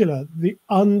particular, the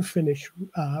unfinished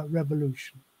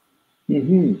revolution?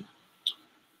 Mm-hmm.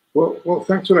 Well,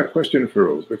 thanks for that question,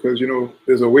 Feroz, because, you know,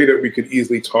 there's a way that we could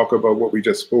easily talk about what we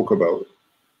just spoke about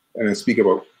and then speak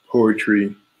about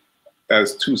poetry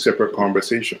as two separate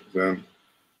conversations. And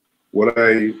what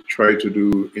I tried to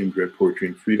do in Dread Poetry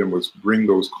and Freedom was bring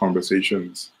those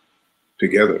conversations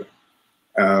together.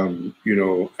 You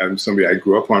know, I'm somebody, I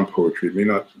grew up on poetry, may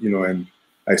not, you know, and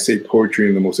I say poetry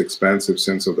in the most expansive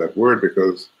sense of that word,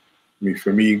 because I mean,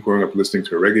 for me, growing up listening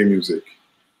to reggae music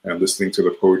and listening to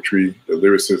the poetry, the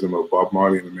lyricism of Bob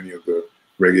Marley and many of the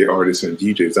reggae artists and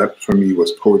DJs, that for me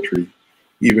was poetry,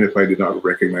 even if I did not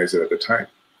recognize it at the time.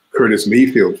 Curtis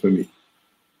Mayfield, for me,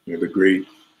 you know, the great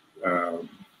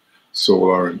soul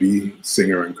R&B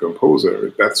singer and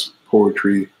composer, that's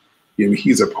poetry. You know,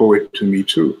 he's a poet to me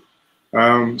too.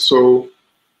 So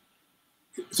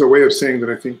it's a way of saying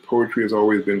that I think poetry has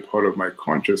always been part of my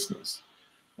consciousness.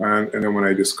 And then when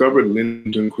I discovered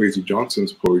Linton Kwesi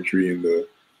Johnson's poetry in the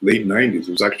late 90s,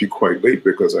 it was actually quite late,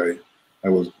 because I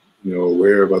was, you know,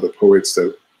 aware of other poets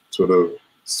that sort of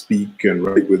speak and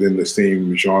write within the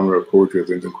same genre of poetry as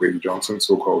Linton Kwesi Johnson,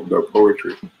 so-called dub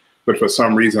poetry. But for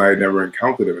some reason, I had never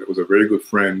encountered him. It was a very good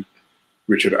friend,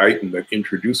 Richard Eiton, that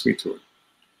introduced me to him.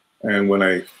 And when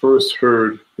I first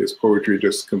heard his poetry, it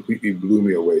just completely blew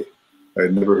me away. I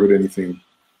had never heard anything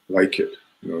like it.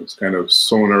 You know, it's kind of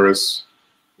sonorous,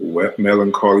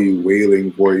 melancholy,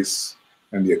 wailing voice,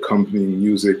 and the accompanying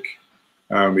music.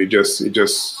 It just,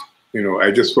 you know,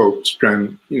 I just felt,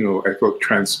 I felt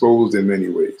transposed in many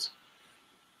ways.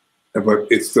 But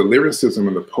it's the lyricism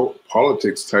and the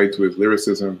politics tied to his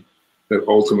lyricism that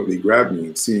ultimately grabbed me,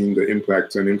 and seeing the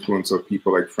impact and influence of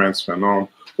people like Frantz Fanon,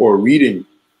 or reading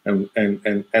and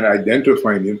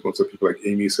identifying the influence of people like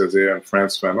Aimé Césaire and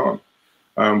Frantz Fanon,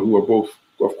 who are both,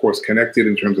 of course, connected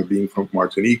in terms of being from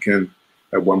Martinique, and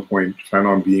at one point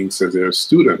Fanon being Césaire's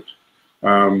student.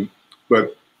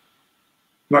 But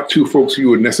not two folks you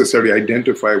would necessarily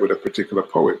identify with a particular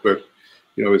poet, but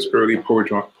you know, his early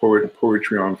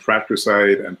poetry on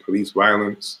fratricide and police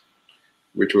violence,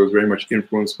 which was very much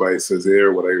influenced by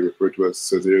Césaire, what I refer to as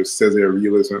Césaire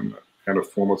realism, a kind of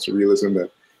form of surrealism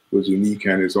that was unique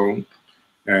and his own,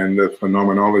 and the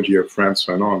phenomenology of Frantz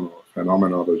Fanon, or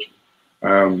phenomenology.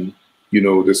 You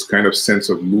know, this kind of sense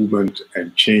of movement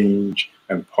and change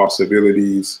and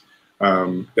possibilities,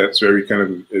 that's very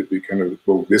kind of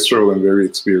both visceral and very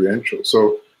experiential.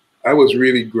 So I was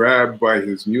really grabbed by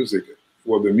his music,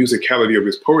 well, the musicality of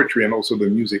his poetry, and also the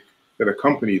music that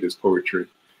accompanied his poetry.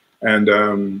 And,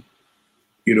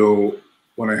 you know,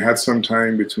 when I had some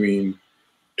time between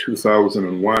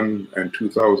 2001 and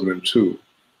 2002,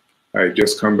 I had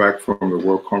just come back from the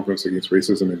World Conference Against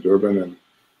Racism in Durban, and,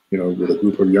 you know, with a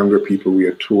group of younger people, we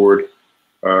had toured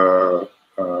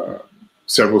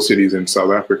several cities in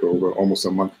South Africa over almost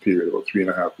a month period, about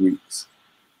 3.5 weeks.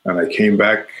 And I came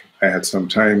back, I had some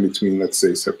time between, let's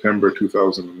say, September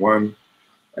 2001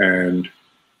 and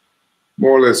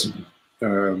more or less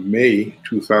May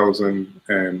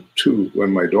 2002,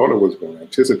 when my daughter was born,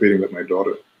 anticipating that my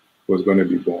daughter was going to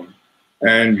be born.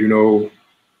 And, you know,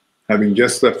 having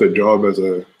just left a job as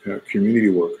a community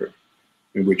worker,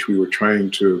 in which we were trying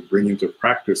to bring into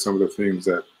practice some of the things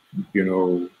that, you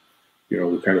know,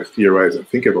 we kind of theorize and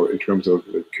think about in terms of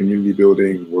community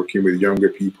building, working with younger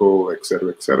people, et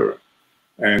cetera,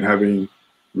 and having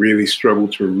really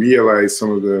struggled to realize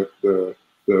some of the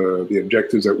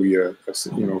objectives that we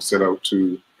you know, set out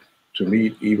to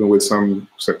meet, even with some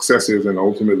successes, and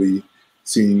ultimately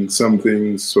seeing some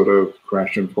things sort of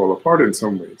crash and fall apart in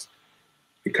some ways.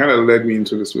 It kind of led me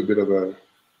into this a bit of a,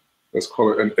 let's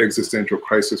call it an existential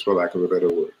crisis, for lack of a better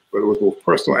word. But it was both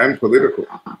personal and political.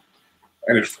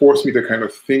 And it forced me to kind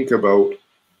of think about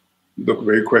the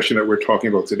very question that we're talking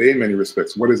about today in many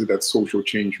respects. What is it that social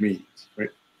change means,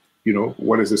 right? You know,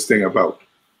 what is this thing about?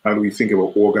 How do we think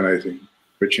about organizing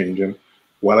for change? And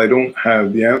while I don't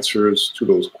have the answers to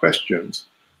those questions,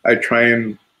 I try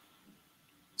and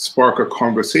spark a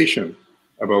conversation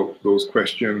about those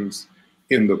questions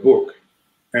in the book.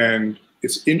 And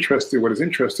it's interesting, what is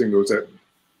interesting though is that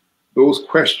those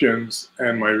questions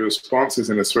and my responses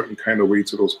in a certain kind of way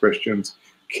to those questions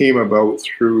came about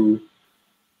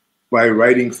by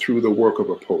writing through the work of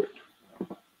a poet.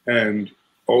 And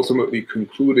ultimately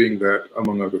concluding that,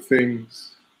 among other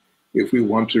things, if we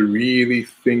want to really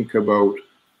think about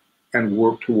and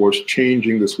work towards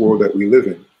changing this world that we live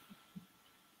in,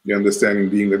 the understanding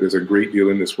being that there's a great deal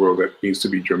in this world that needs to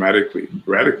be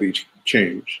radically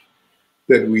changed,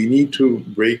 that we need to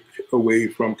break away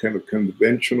from kind of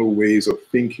conventional ways of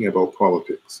thinking about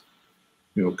politics,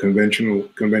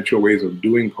 conventional ways of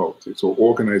doing politics or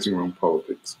organizing around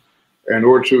politics, in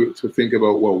order to think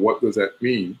about, well, what does that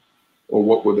mean, or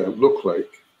what would that look like?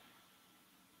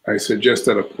 I suggest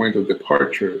that a point of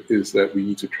departure is that we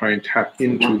need to try and tap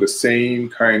into the same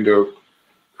kind of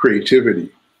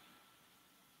creativity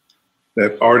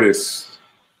that artists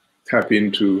tap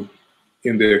into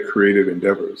in their creative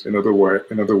endeavors. In other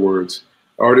words,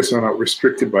 artists are not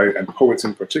restricted by, and poets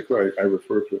in particular, I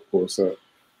refer to, of course, are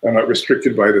not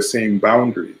restricted by the same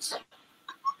boundaries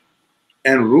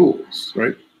and rules,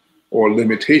 right? Or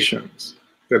limitations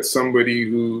that somebody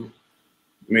who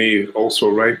may also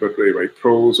write, but they write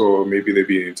prose, or maybe they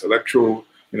be an intellectual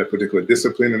in a particular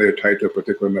discipline and they're tied to a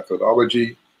particular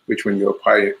methodology, which when you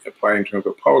apply in terms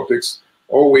of politics,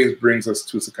 always brings us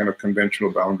to some kind of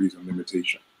conventional boundaries and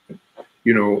limitation.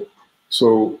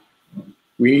 So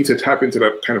we need to tap into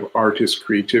that kind of artist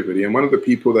creativity. And one of the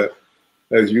people that,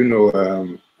 as you know,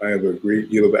 I have a great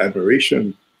deal of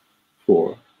admiration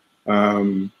for,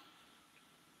 even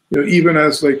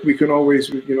as like we can always,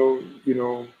 it's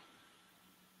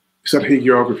not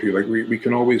hagiography, like we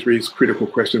can always raise critical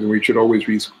questions, and we should always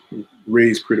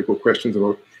raise critical questions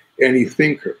about any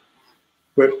thinker.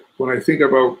 But when I think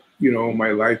about, my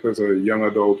life as a young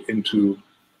adult into,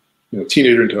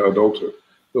 teenager into adulthood,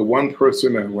 the one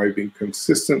person who I've been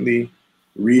consistently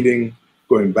reading,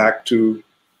 going back to,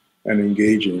 and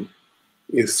engaging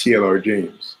is C.L.R.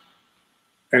 James.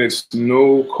 And it's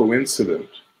no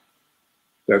coincidence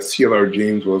that C.L.R.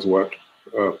 James was what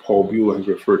Paul Buell has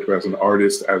referred to as an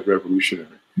artist as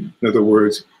revolutionary. In other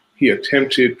words, he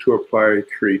attempted to apply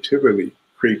creatively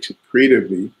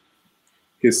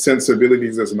his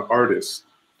sensibilities as an artist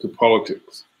to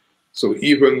politics. So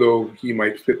even though he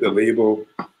might fit the label,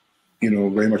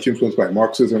 very much influenced by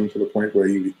Marxism to the point where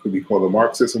he could be called a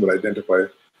Marxist and would identify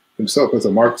himself as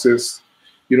a Marxist,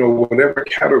 whatever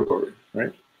category,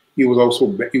 right? He was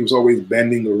always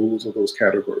bending the rules of those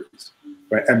categories,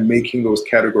 right? And making those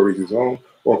categories his own,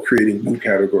 or creating new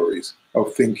categories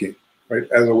of thinking, right?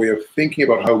 As a way of thinking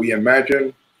about how we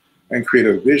imagine and create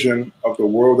a vision of the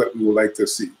world that we would like to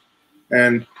see.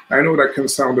 And I know that can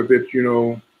sound a bit,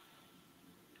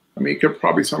 it could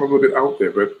probably sound a little bit out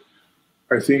there, but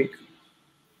I think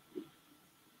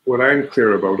what I'm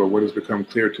clear about, or what has become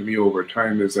clear to me over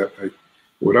time, is that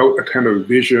without a kind of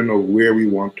vision of where we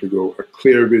want to go, a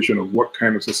clear vision of what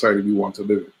kind of society we want to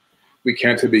live in, we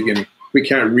can't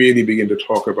really begin to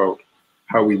talk about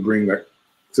how we bring that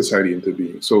society into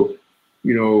being. So,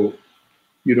 and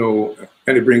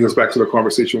it brings us back to the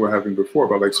conversation we're having before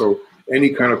about so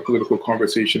any kind of political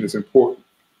conversation is important,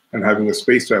 and having a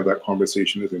space to have that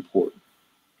conversation is important.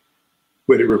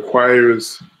 But it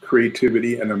requires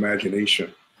creativity and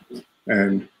imagination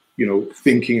and,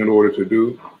 thinking in order to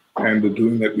do, and the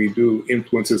doing that we do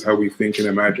influences how we think and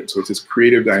imagine. So it's this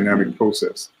creative dynamic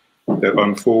process that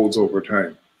unfolds over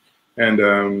time.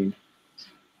 And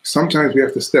sometimes we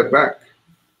have to step back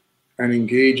and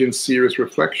engage in serious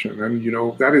reflection. And,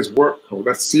 that is work. Oh,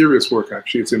 that's serious work,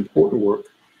 actually. It's important work,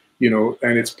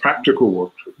 and it's practical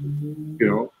work,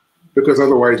 because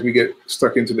otherwise we get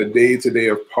stuck into the day-to-day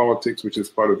of politics, which is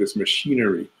part of this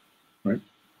machinery, right?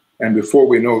 And before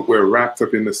we know it, we're wrapped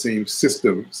up in the same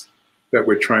systems that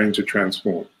we're trying to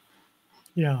transform.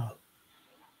 Yeah.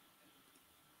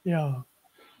 Yeah.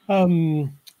 I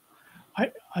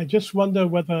just wonder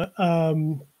whether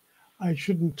I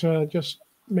shouldn't just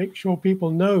make sure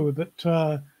people know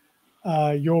that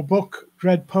your book,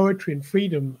 Dread Poetry and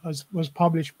Freedom, was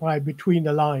published by Between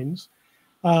the Lines.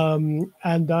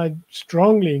 And I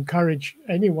strongly encourage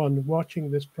anyone watching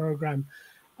this program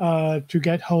to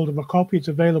get hold of a copy. It's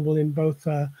available in both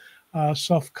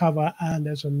soft cover and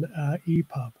as an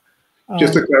EPUB.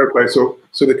 Just to clarify, so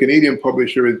the Canadian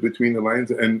publisher is Between the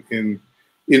Lines, and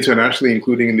internationally,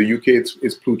 including in the UK,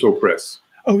 it's Pluto Press.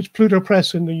 Oh, it's Pluto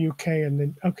Press in the UK, and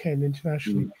then and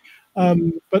internationally.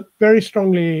 But very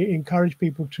strongly encourage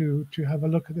people to have a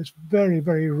look at this very,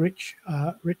 very rich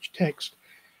text.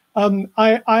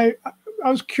 I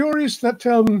was curious that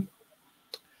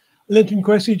Linton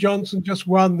Kwesi Johnson just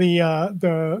won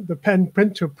the Pen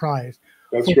Printer Prize.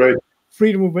 That's right.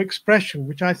 Freedom of expression,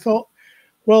 which I thought,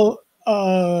 well,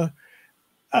 I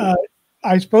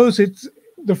suppose it's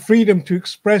the freedom to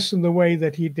express in the way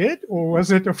that he did, or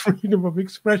was it a freedom of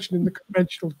expression in the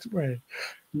conventional way?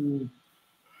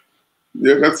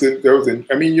 Yeah, that's it. That was it.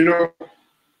 I mean,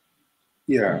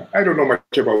 yeah, I don't know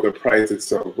much about the prize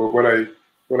itself, but what I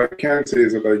can say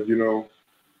is that,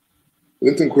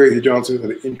 Linton Kwesi Johnson is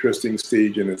at an interesting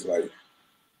stage in his life.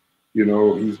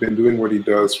 He's been doing what he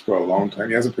does for a long time.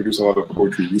 He hasn't produced a lot of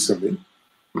poetry recently.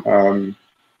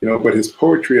 But his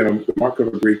poetry, and the mark of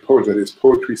a great poet, that his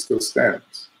poetry still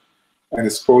stands. And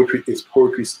his poetry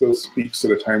still speaks to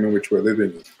the time in which we're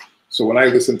living in. So when I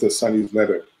listened to Sonny's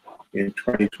letter in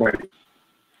 2020,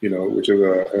 which is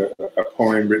a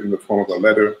poem written in the form of a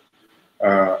letter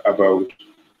about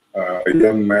a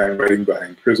young man writing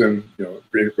behind prison,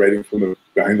 writing from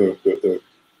behind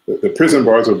the prison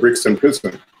bars of Brixton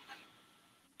Prison,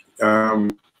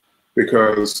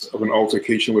 because of an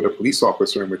altercation with a police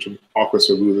officer in which an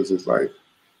officer loses his life.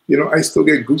 I still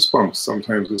get goosebumps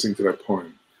sometimes listening to that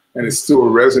poem. And it still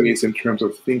resonates in terms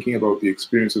of thinking about the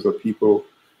experiences of people,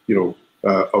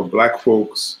 of Black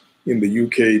folks in the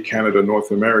UK, Canada,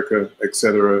 North America,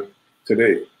 etc.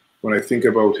 today. When I think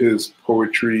about his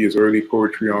poetry, his early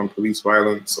poetry on police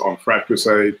violence, on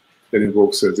fratricide that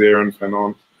invokes Césaire and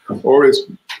Fanon, or his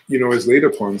later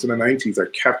poems in the 90s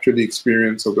that captured the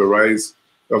experience of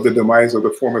the demise of the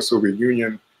former Soviet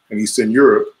Union and Eastern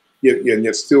Europe,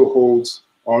 yet still holds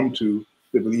on to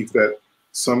the belief that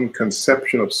some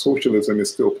conception of socialism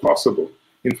is still possible.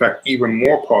 In fact, even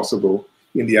more possible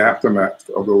in the aftermath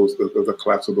of the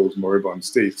collapse of those moribund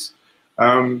states.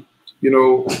 When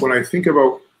I think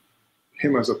about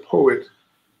him as a poet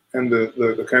and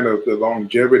the kind of the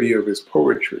longevity of his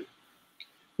poetry,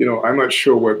 I'm not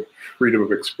sure what freedom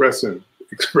of expression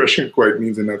quite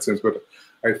means in that sense, but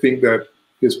I think that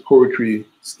his poetry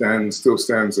still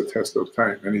stands the test of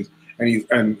time.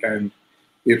 And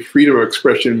if freedom of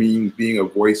expression means being a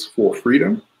voice for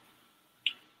freedom,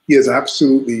 he has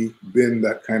absolutely been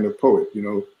that kind of poet.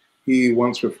 He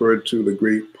once referred to the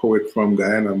great poet from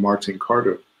Guyana, Martin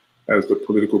Carter, as the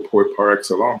political poet par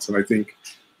excellence. And I think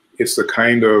it's the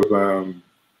kind of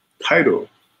title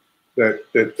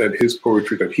that his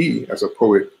poetry, that he as a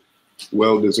poet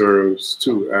well deserves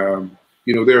too.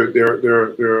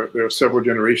 There are several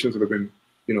generations that have been,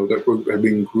 that have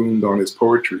been groomed on his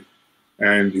poetry,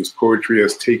 and his poetry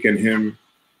has taken him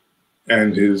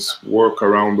and his work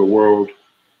around the world.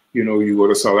 You go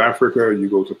to South Africa, you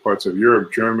go to parts of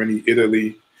Europe, Germany,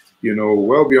 Italy,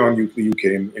 well beyond the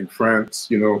UK, in France.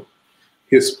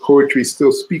 His poetry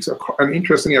still speaks, and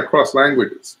interestingly, across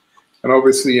languages, and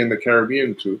obviously in the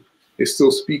Caribbean too. It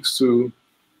still speaks to,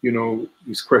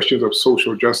 these questions of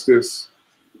social justice,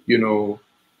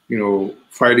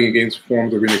 fighting against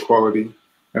forms of inequality,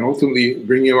 and ultimately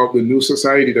bringing about the new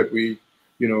society that we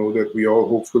all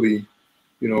hopefully,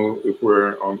 if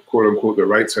we're on quote unquote the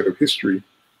right side of history,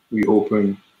 we hope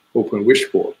and wish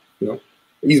for.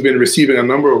 He's been receiving a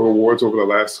number of awards over the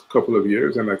last couple of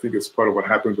years, and I think it's part of what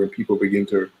happens when people begin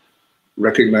to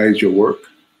recognize your work.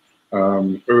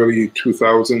 Early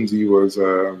 2000s,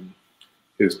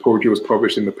 his poetry was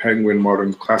published in the Penguin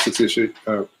Modern Classics edition,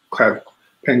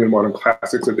 Penguin Modern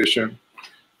Classics edition,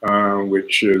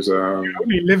 which is the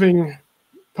only living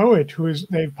poet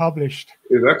they've published.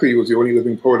 Exactly, he was the only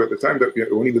living poet at the time, the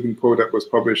only living poet that was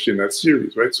published in that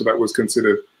series, right? So that was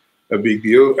considered a big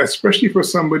deal, especially for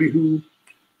somebody who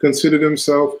considered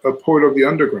himself a poet of the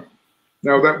underground.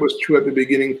 Now that was true at the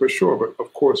beginning for sure, but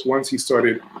of course, once he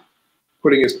started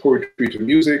putting his poetry to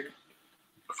music,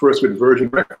 first with Virgin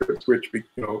Records, which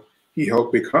he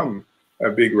helped become a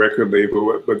big record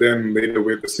label, but then later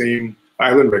with the same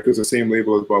Island Records, the same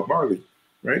label as Bob Marley,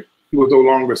 right? He was no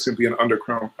longer simply an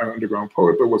underground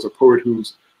poet, but was a poet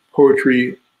whose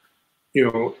poetry,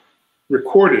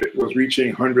 recorded, was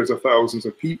reaching hundreds of thousands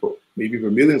of people, maybe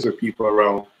even millions of people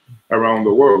around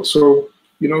the world. So,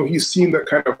 he's seen that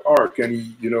kind of arc, and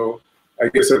I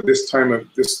guess at this time of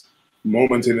this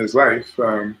moment in his life,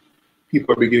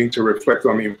 people are beginning to reflect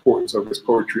on the importance of his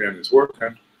poetry and his work,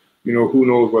 and who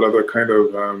knows what other kind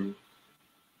of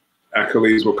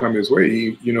accolades will come his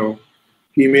way.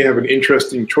 He may have an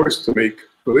interesting choice to make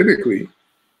politically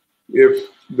if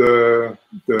the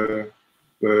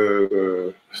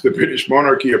British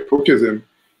monarchy approaches him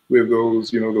with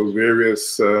those those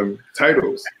various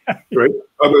titles, right?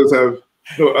 Others have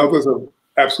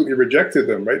absolutely rejected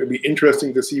them, right? It'll be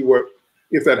interesting to see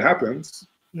if that happens.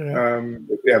 Yeah.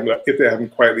 If they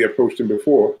haven't quietly approached him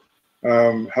before,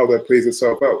 how that plays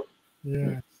itself out.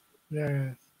 Yeah, yeah,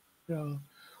 yeah.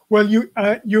 Well, you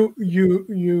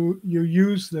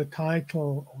use the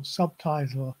title or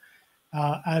subtitle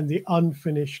and the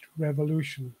unfinished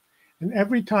revolution. And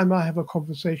every time I have a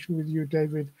conversation with you,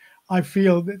 David, I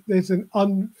feel that there's an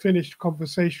unfinished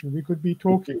conversation. We could be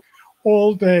talking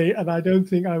all day, and I don't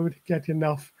think I would get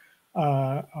enough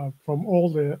from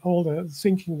all the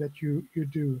thinking that you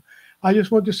do. I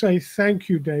just want to say thank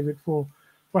you, David, for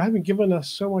having given us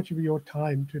so much of your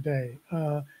time today,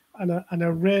 and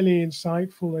a really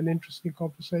insightful and interesting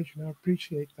conversation. I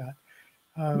appreciate that.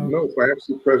 No, it's my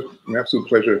absolute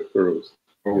pleasure, Feroz,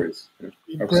 always. Yeah,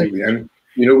 absolutely. Great. And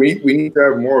we need to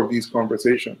have more of these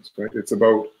conversations, right? It's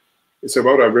about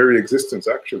our very existence,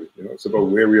 actually. It's about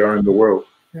where we are in the world.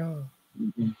 Yeah.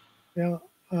 Mm-hmm. Yeah.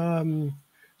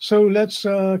 So let's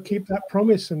keep that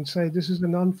promise and say this is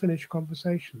an unfinished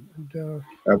conversation, and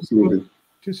absolutely,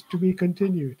 just to be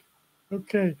continued.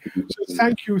 Okay. So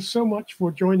thank you so much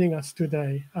for joining us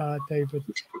today, David.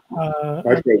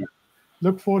 My pleasure.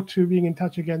 Look forward to being in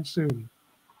touch again soon.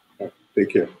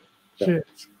 Take care.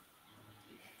 Cheers.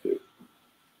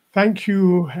 Thank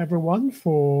you, everyone,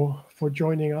 for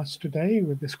joining us today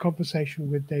with this conversation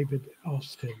with David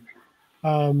Austin.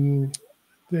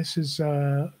 This is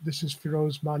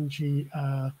Feroz Manji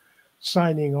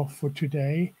signing off for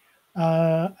today,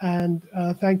 and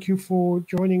thank you for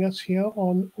joining us here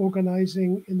on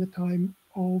Organizing in the Time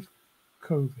of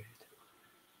COVID.